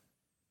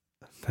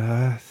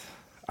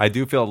 I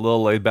do feel a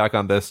little laid back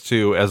on this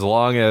too. As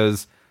long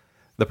as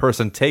the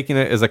person taking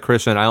it is a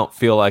Christian, I don't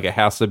feel like it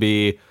has to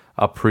be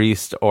a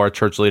priest or a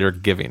church leader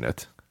giving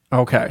it.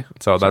 Okay.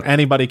 So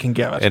anybody can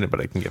give it.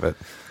 Anybody can give it.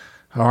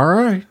 All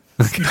right.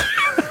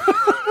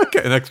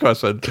 Okay, next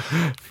question.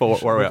 Where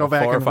are we at? Go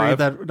back 4 or and 5? read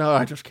that. No,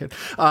 I just kidding.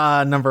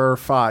 Number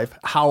 5.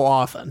 How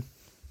often?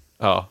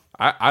 Oh,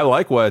 I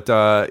like what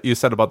you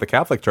said about the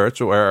Catholic Church,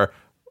 where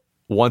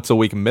once a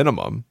week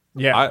minimum.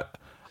 Yeah.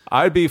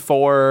 I'd be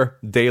for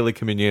daily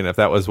communion if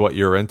that was what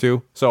you're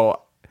into.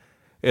 So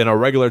in a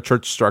regular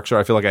church structure,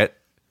 I feel like it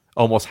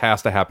almost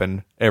has to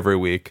happen every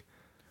week.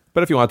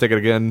 But if you want to take it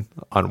again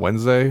on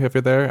Wednesday, if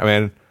you're there, I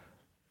mean,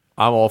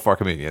 I'm all for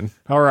communion.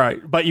 All right.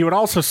 But you would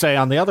also say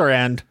on the other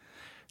end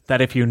that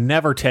if you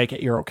never take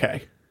it, you're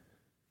okay.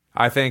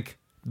 I think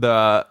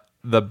the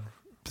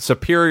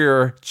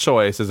superior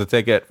choice is to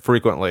take it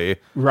frequently.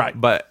 Right.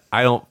 But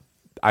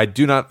I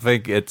do not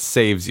think it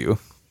saves you.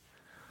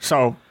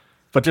 So,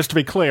 but just to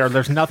be clear,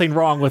 there's nothing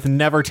wrong with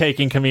never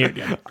taking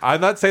communion.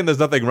 I'm not saying there's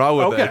nothing wrong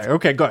with it.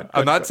 Okay, good.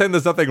 I'm not saying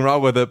there's nothing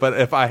wrong with it, but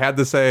if I had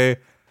to say,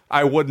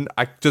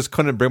 I just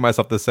couldn't bring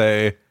myself to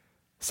say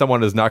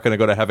someone is not going to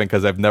go to heaven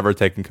because they've never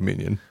taken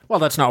communion. Well,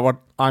 that's not what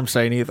I'm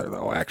saying either,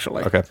 though,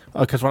 actually. Okay.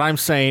 Because what I'm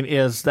saying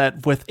is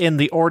that within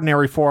the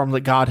ordinary form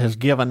that God has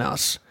given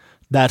us,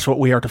 that's what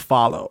we are to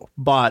follow.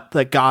 But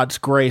that God's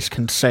grace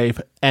can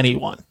save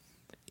anyone,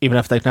 even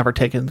if they've never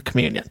taken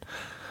communion.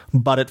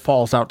 But it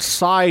falls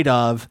outside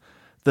of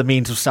the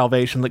means of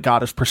salvation that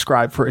God has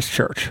prescribed for his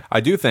church.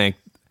 I do think,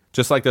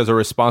 just like there's a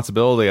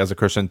responsibility as a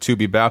Christian to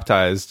be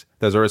baptized,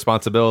 there's a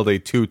responsibility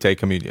to take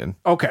communion.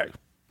 Okay.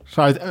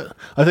 So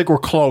I think we're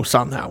close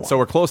on that one. So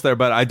we're close there,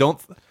 but I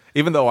don't,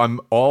 even though I'm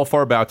all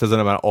for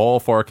baptism, I'm all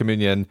for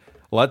communion,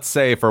 let's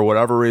say for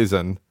whatever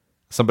reason,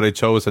 somebody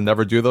chose to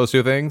never do those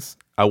two things,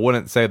 I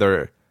wouldn't say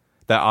that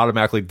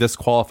automatically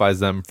disqualifies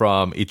them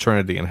from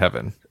eternity in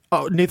heaven.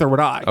 Oh, neither would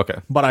I. Okay.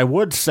 But I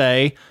would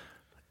say,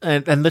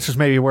 and this is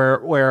maybe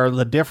where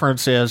the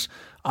difference is,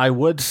 I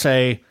would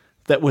say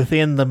that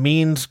within the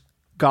means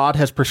God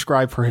has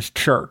prescribed for his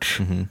church,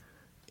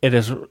 it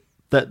is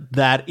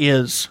that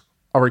is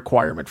a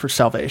requirement for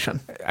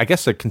salvation. I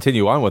guess to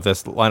continue on with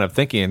this line of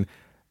thinking,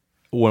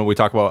 when we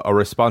talk about a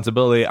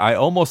responsibility, I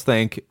almost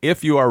think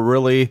if you are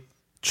really,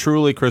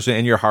 truly Christian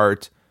in your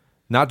heart,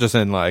 not just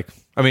in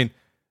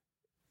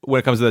when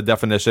it comes to the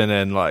definition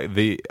and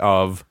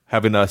of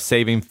having a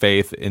saving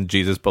faith in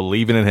Jesus,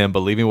 believing in him,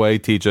 believing what he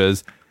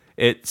teaches,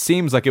 it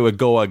seems like it would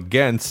go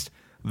against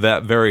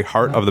that very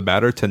heart of the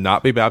matter to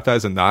not be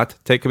baptized and not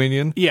take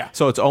communion. Yeah.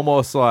 So it's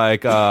almost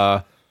like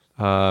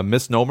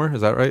misnomer,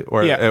 is that right?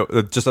 Or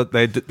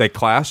they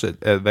clash.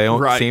 They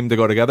don't seem to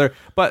go together.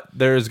 But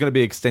there's going to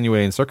be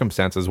extenuating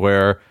circumstances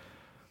where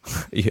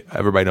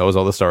everybody knows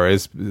all the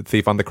stories: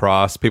 thief on the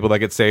cross, people that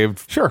get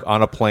saved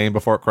on a plane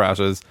before it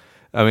crashes.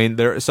 I mean,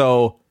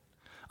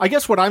 I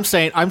guess what I'm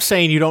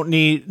saying you don't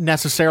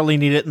necessarily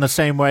need it in the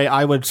same way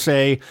I would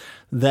say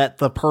that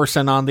the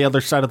person on the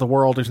other side of the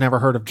world who's never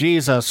heard of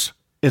Jesus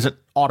isn't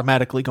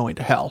automatically going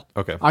to hell.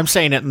 Okay. I'm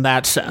saying it in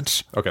that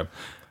sense. Okay.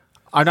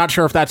 I'm not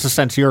sure if that's the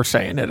sense you're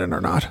saying it in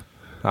or not.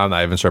 I'm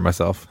not even sure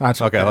myself.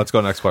 That's okay. Let's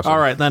go next question. All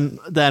right,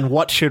 then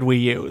what should we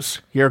use?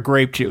 You're a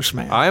grape juice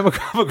man. I'm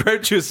a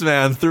grape juice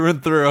man through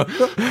and through.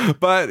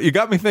 But you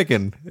got me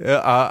thinking.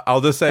 I'll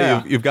just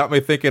say you've got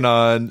me thinking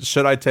on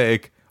should I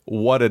take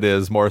what it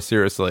is more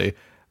seriously.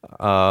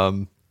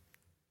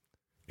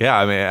 Yeah,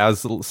 I mean,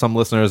 as some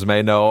listeners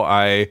may know,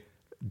 I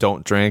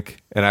don't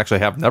drink and actually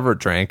have never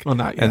drank. Well,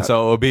 not yet. And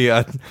so it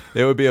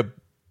would be a,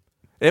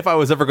 if I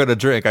was ever going to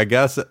drink, I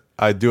guess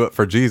I'd do it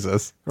for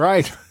Jesus.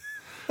 Right.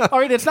 I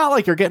mean, it's not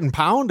like you're getting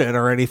pounded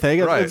or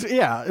anything. Right.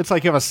 It's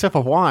like you have a sip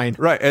of wine.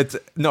 Right.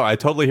 I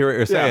totally hear what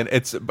you're saying. Yeah.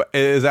 It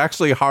is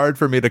actually hard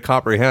for me to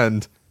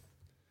comprehend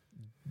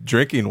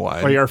drinking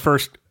wine. Or your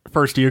first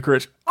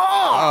Eucharist.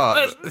 Oh,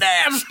 that's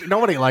nasty.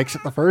 Nobody likes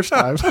it the first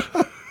time.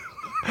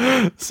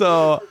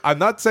 So I'm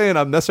not saying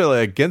I'm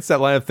necessarily against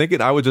that line of thinking.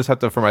 I would just have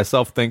to, for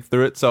myself, think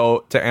through it.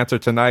 So to answer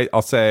tonight,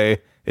 I'll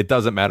say it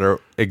doesn't matter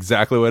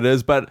exactly what it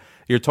is, but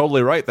you're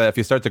totally right that if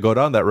you start to go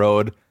down that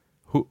road,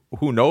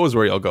 who knows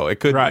where you'll go? It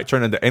could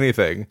turn into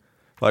anything.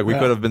 Like we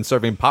could have been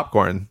serving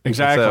popcorn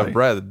instead of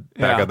bread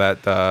back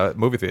at that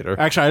movie theater.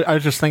 Actually, I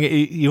was just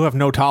thinking you have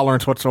no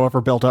tolerance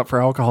whatsoever built up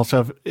for alcohol.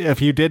 So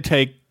if you did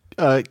take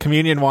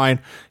communion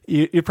wine,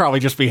 you'd probably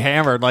just be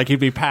hammered. Like you'd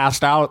be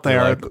passed out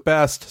there. Like,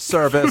 best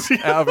service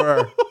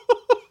ever.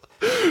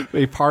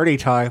 Be party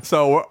time.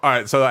 So all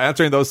right. So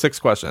answering those 6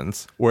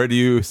 questions, where do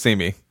you see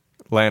me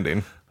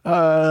landing? You're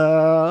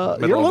a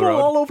little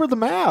all over the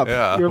map.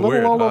 Yeah, you're a little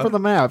weird, all huh? over the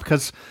map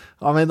because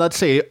I mean, let's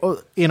see.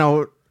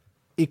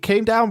 It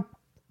came down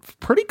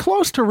pretty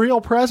close to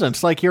real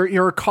presence. Like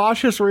you're a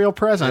cautious real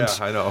presence.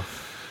 Yeah, I know.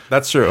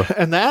 That's true.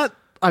 And that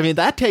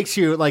takes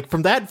you, like,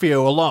 from that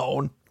view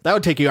alone, that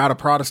would take you out of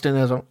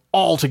Protestantism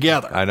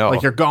altogether. I know.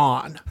 Like you're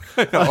gone.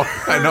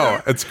 I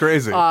know. It's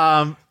crazy.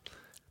 I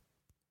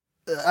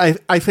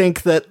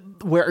think that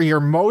where you're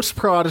most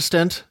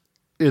Protestant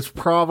is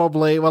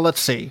probably, well, let's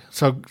see.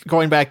 So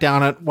going back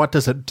down at what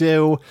does it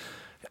do?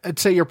 I'd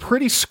say you're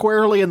pretty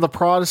squarely in the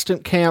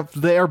Protestant camp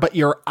there, but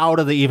you're out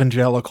of the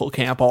evangelical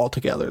camp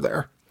altogether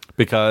there.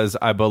 Because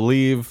I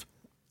believe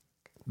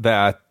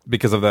that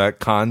because of the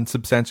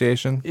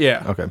consubstantiation?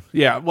 Yeah. Okay.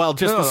 Yeah. Well,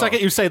 just the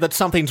second you say that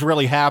something's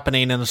really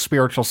happening in a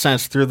spiritual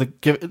sense through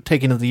the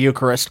taking of the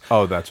Eucharist.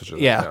 Oh, that's what you're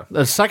saying. Yeah.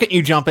 The second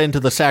you jump into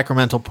the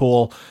sacramental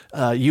pool,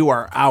 you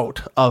are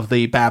out of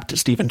the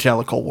Baptist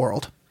evangelical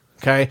world.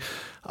 Okay.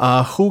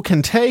 Who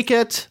can take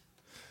it?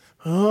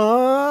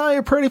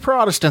 You're pretty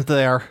Protestant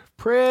there.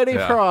 Pretty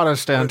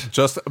Protestant.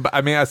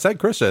 I said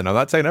Christian. I'm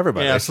not saying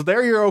everybody. Yeah, so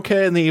there you're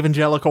okay in the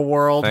evangelical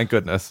world. Thank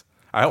goodness.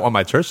 I don't want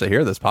my church to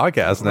hear this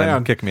podcast and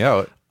then kick me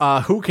out.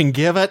 Who can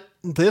give it?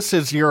 This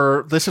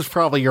is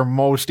probably your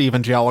most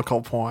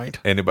evangelical point.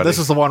 Anybody? This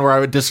is the one where I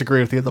would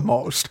disagree with you the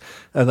most.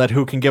 And that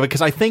who can give it?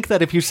 Because I think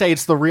that if you say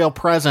it's the real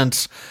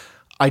presence,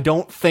 I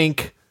don't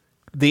think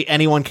the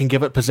anyone can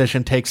give it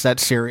position takes that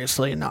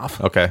seriously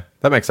enough. Okay,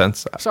 that makes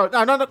sense. So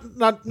I'm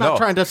not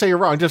trying to say you're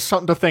wrong, just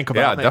something to think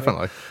about. Yeah, maybe.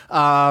 definitely.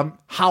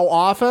 How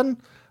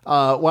often?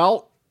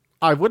 Well,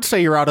 I would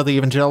say you're out of the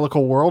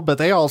evangelical world, but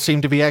they all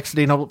seem to be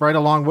exiting right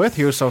along with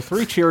you. So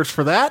 3 cheers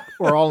for that.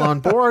 We're all on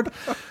board.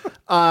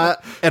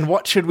 And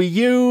what should we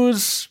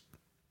use?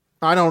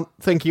 I don't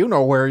think you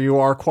know where you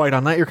are quite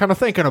on that. You're kind of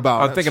thinking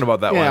about it. I'm thinking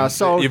about that one. Yeah,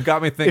 so you've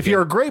got me thinking. If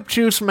you're a grape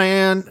juice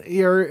man,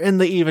 you're in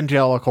the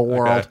evangelical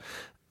world.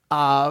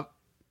 Okay.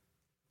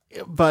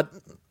 But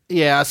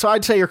yeah, so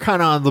I'd say you're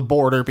kind of on the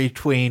border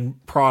between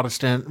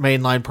Protestant,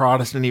 mainline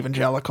Protestant,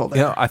 evangelical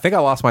there. Yeah, I think I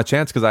lost my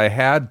chance because I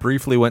had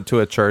briefly went to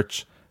a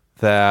church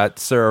that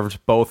served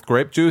both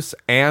grape juice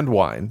and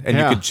wine, and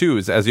you could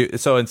choose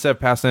so instead of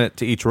passing it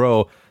to each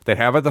row, they'd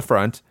have it at the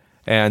front,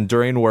 and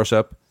during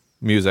worship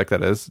music,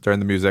 that is during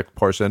the music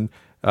portion,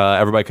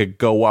 everybody could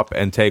go up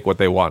and take what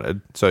they wanted.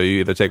 So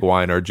you either take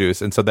wine or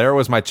juice, and so there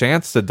was my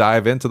chance to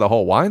dive into the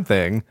whole wine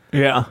thing.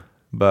 Yeah,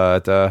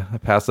 but I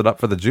passed it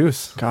up for the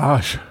juice.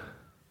 Gosh,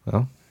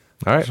 well,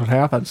 all right, that's what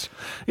happens.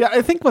 Yeah,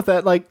 I think with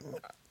that, like,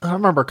 I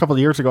remember a couple of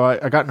years ago,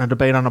 I got in a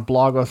debate on a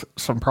blog with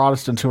some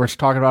Protestants who were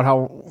talking about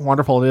how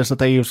wonderful it is that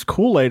they use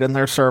Kool-Aid in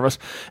their service.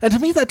 And to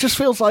me, that just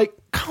feels like,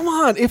 come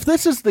on, if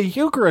this is the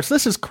Eucharist,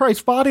 this is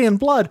Christ's body and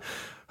blood.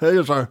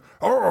 It's like,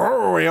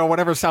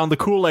 whatever sound the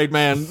Kool-Aid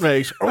man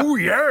makes. Oh,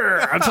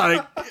 yeah.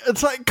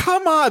 It's like,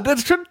 come on.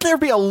 Shouldn't there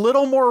be a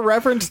little more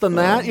reverence than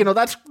that?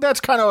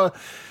 That's kind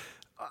of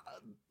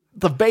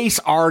the base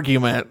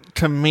argument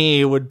to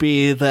me would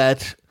be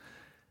that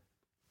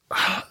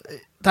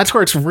that's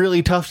where it's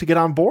really tough to get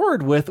on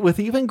board with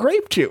even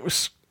grape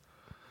juice.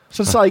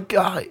 So it's like,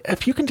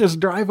 if you can just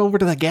drive over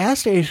to the gas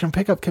station and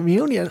pick up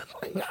communion,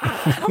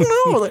 I don't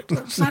know,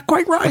 that's not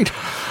quite right.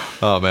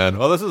 Oh, man.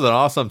 Well, this is an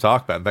awesome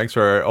talk, Ben. Thanks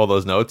for all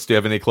those notes. Do you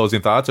have any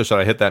closing thoughts, or should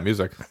I hit that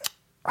music?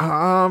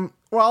 Well,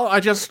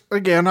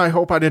 I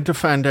hope I didn't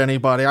offend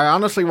anybody. I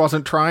honestly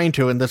wasn't trying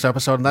to in this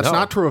episode, and that's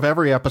not true of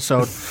every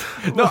episode.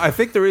 No, I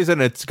think the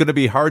reason it's going to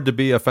be hard to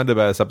be offended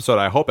by this episode,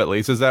 I hope at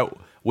least, is that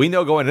we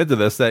know going into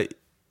this that,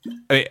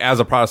 as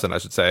a Protestant, I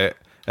should say,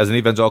 as an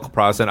evangelical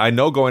Protestant, I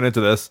know going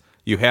into this,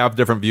 you have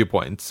different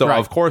viewpoints. So,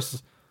 of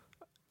course,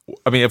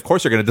 you're going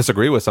to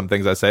disagree with some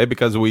things I say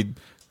because we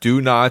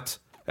do not,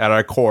 at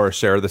our core,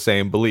 share the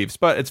same beliefs.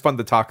 But it's fun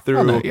to talk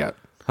through. Not yet.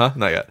 Huh?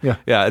 Not yet.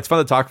 Yeah. It's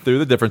fun to talk through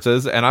the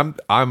differences. And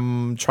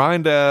I'm not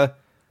trying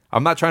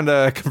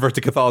to convert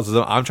to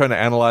Catholicism. I'm trying to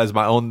analyze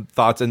my own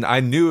thoughts. And I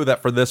knew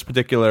that for this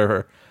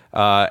particular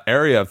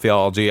area of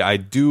theology, I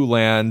do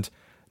land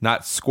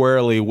not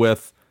squarely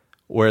with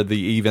where the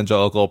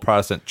evangelical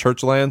Protestant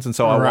church lands. And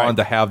so I wanted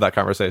to have that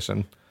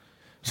conversation.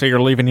 So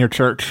you're leaving your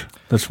church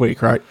this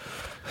week, right?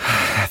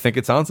 I think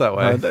it sounds that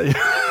way.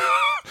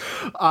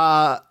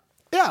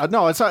 Yeah,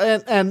 no, it's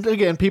and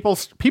again, people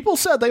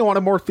said they wanted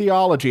more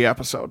theology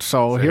episodes,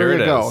 so here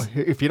you go.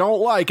 If you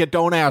don't like it,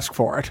 don't ask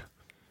for it.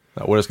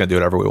 No, we're just gonna do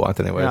whatever we want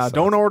anyway. Yeah,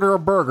 don't order a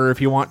burger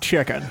if you want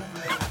chicken.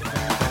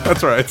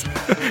 That's right.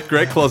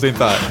 Great closing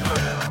thought.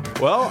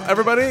 Well,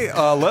 everybody,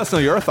 let us know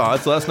your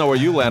thoughts. Let us know where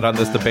you land on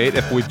this debate.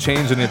 If we've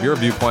changed any of your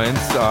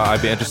viewpoints,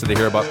 I'd be interested to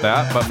hear about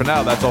that. But for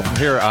now, that's all from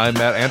here. I'm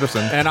Matt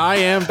Anderson. And I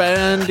am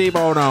Ben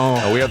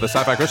DiBono. We are the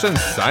Sci-Fi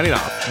Christians signing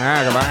off.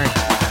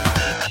 Goodbye.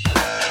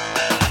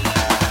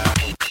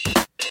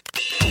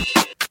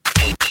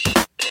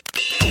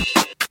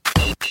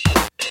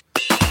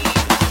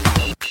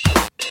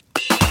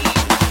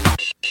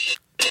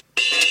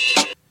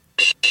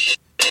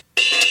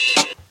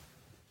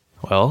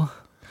 Well,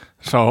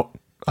 so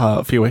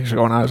a few weeks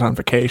ago when I was on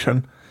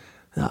vacation,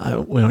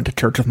 we went to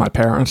church with my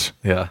parents.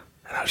 Yeah.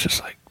 And I was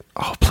just like,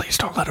 oh, please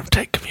don't let them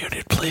take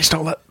communion. Please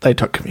don't let... They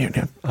took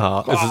communion.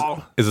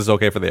 Is this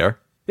okay for the air?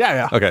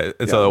 Yeah. Okay.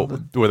 And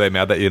so were they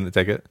mad that you didn't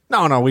take it?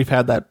 No, we've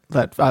had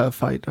that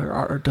fight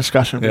or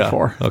discussion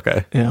before.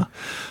 Okay. Yeah.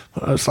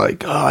 But I was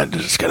like, oh,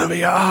 it's going to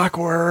be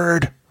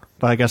awkward.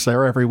 But I guess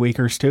they're every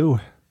weekers too.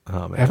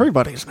 Oh, man.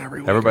 Everybody's an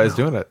every weeker. Everybody's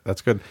doing it.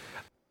 That's good.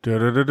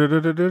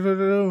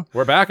 We're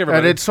back, everybody.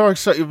 And it's so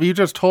exciting. You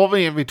just told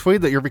me in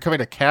between that you're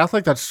becoming a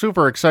Catholic. That's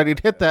super exciting.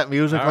 Hit that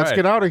music. Let's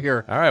get out of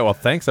here. All right. Well,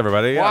 thanks,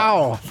 everybody.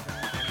 Wow.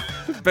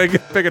 Big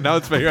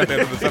announcement here at the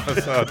end of this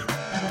episode.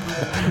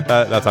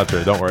 That's not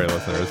true. Don't worry,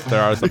 listeners.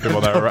 There are some people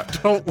that are...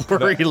 Don't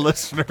worry,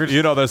 listeners.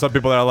 You know, there's some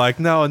people that are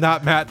like, no,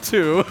 not Matt,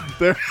 too.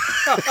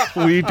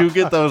 We do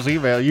get those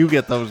emails. You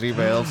get those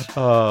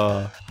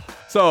emails.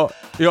 So,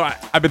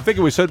 I've been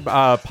thinking we should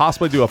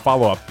possibly do a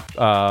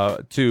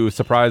follow-up to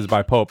Surprised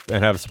by Pope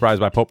and have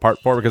Surprised by Pope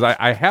Part 4 because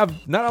I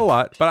have, not a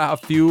lot, but I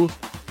have a few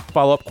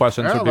follow-up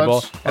questions for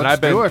people. And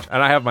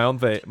I have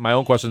my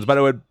own questions, but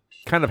it would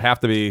kind of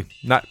have to be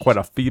not quite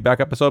a feedback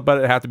episode,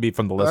 but it have to be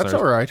from the listeners.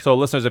 That's all right. So,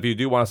 listeners, if you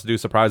do want us to do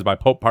Surprised by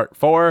Pope Part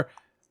 4,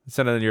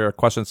 send in your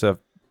questions to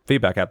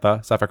feedback at the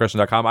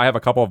sci-fi-christian.com. I have a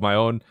couple of my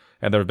own,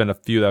 and there have been a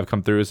few that have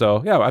come through.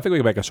 So, yeah, I think we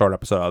can make a short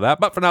episode out of that.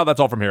 But for now, that's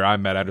all from here.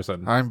 I'm Matt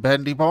Anderson. I'm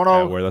Ben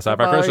DiBono. And we're the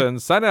Sci-Fi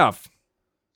Christians. Signing off.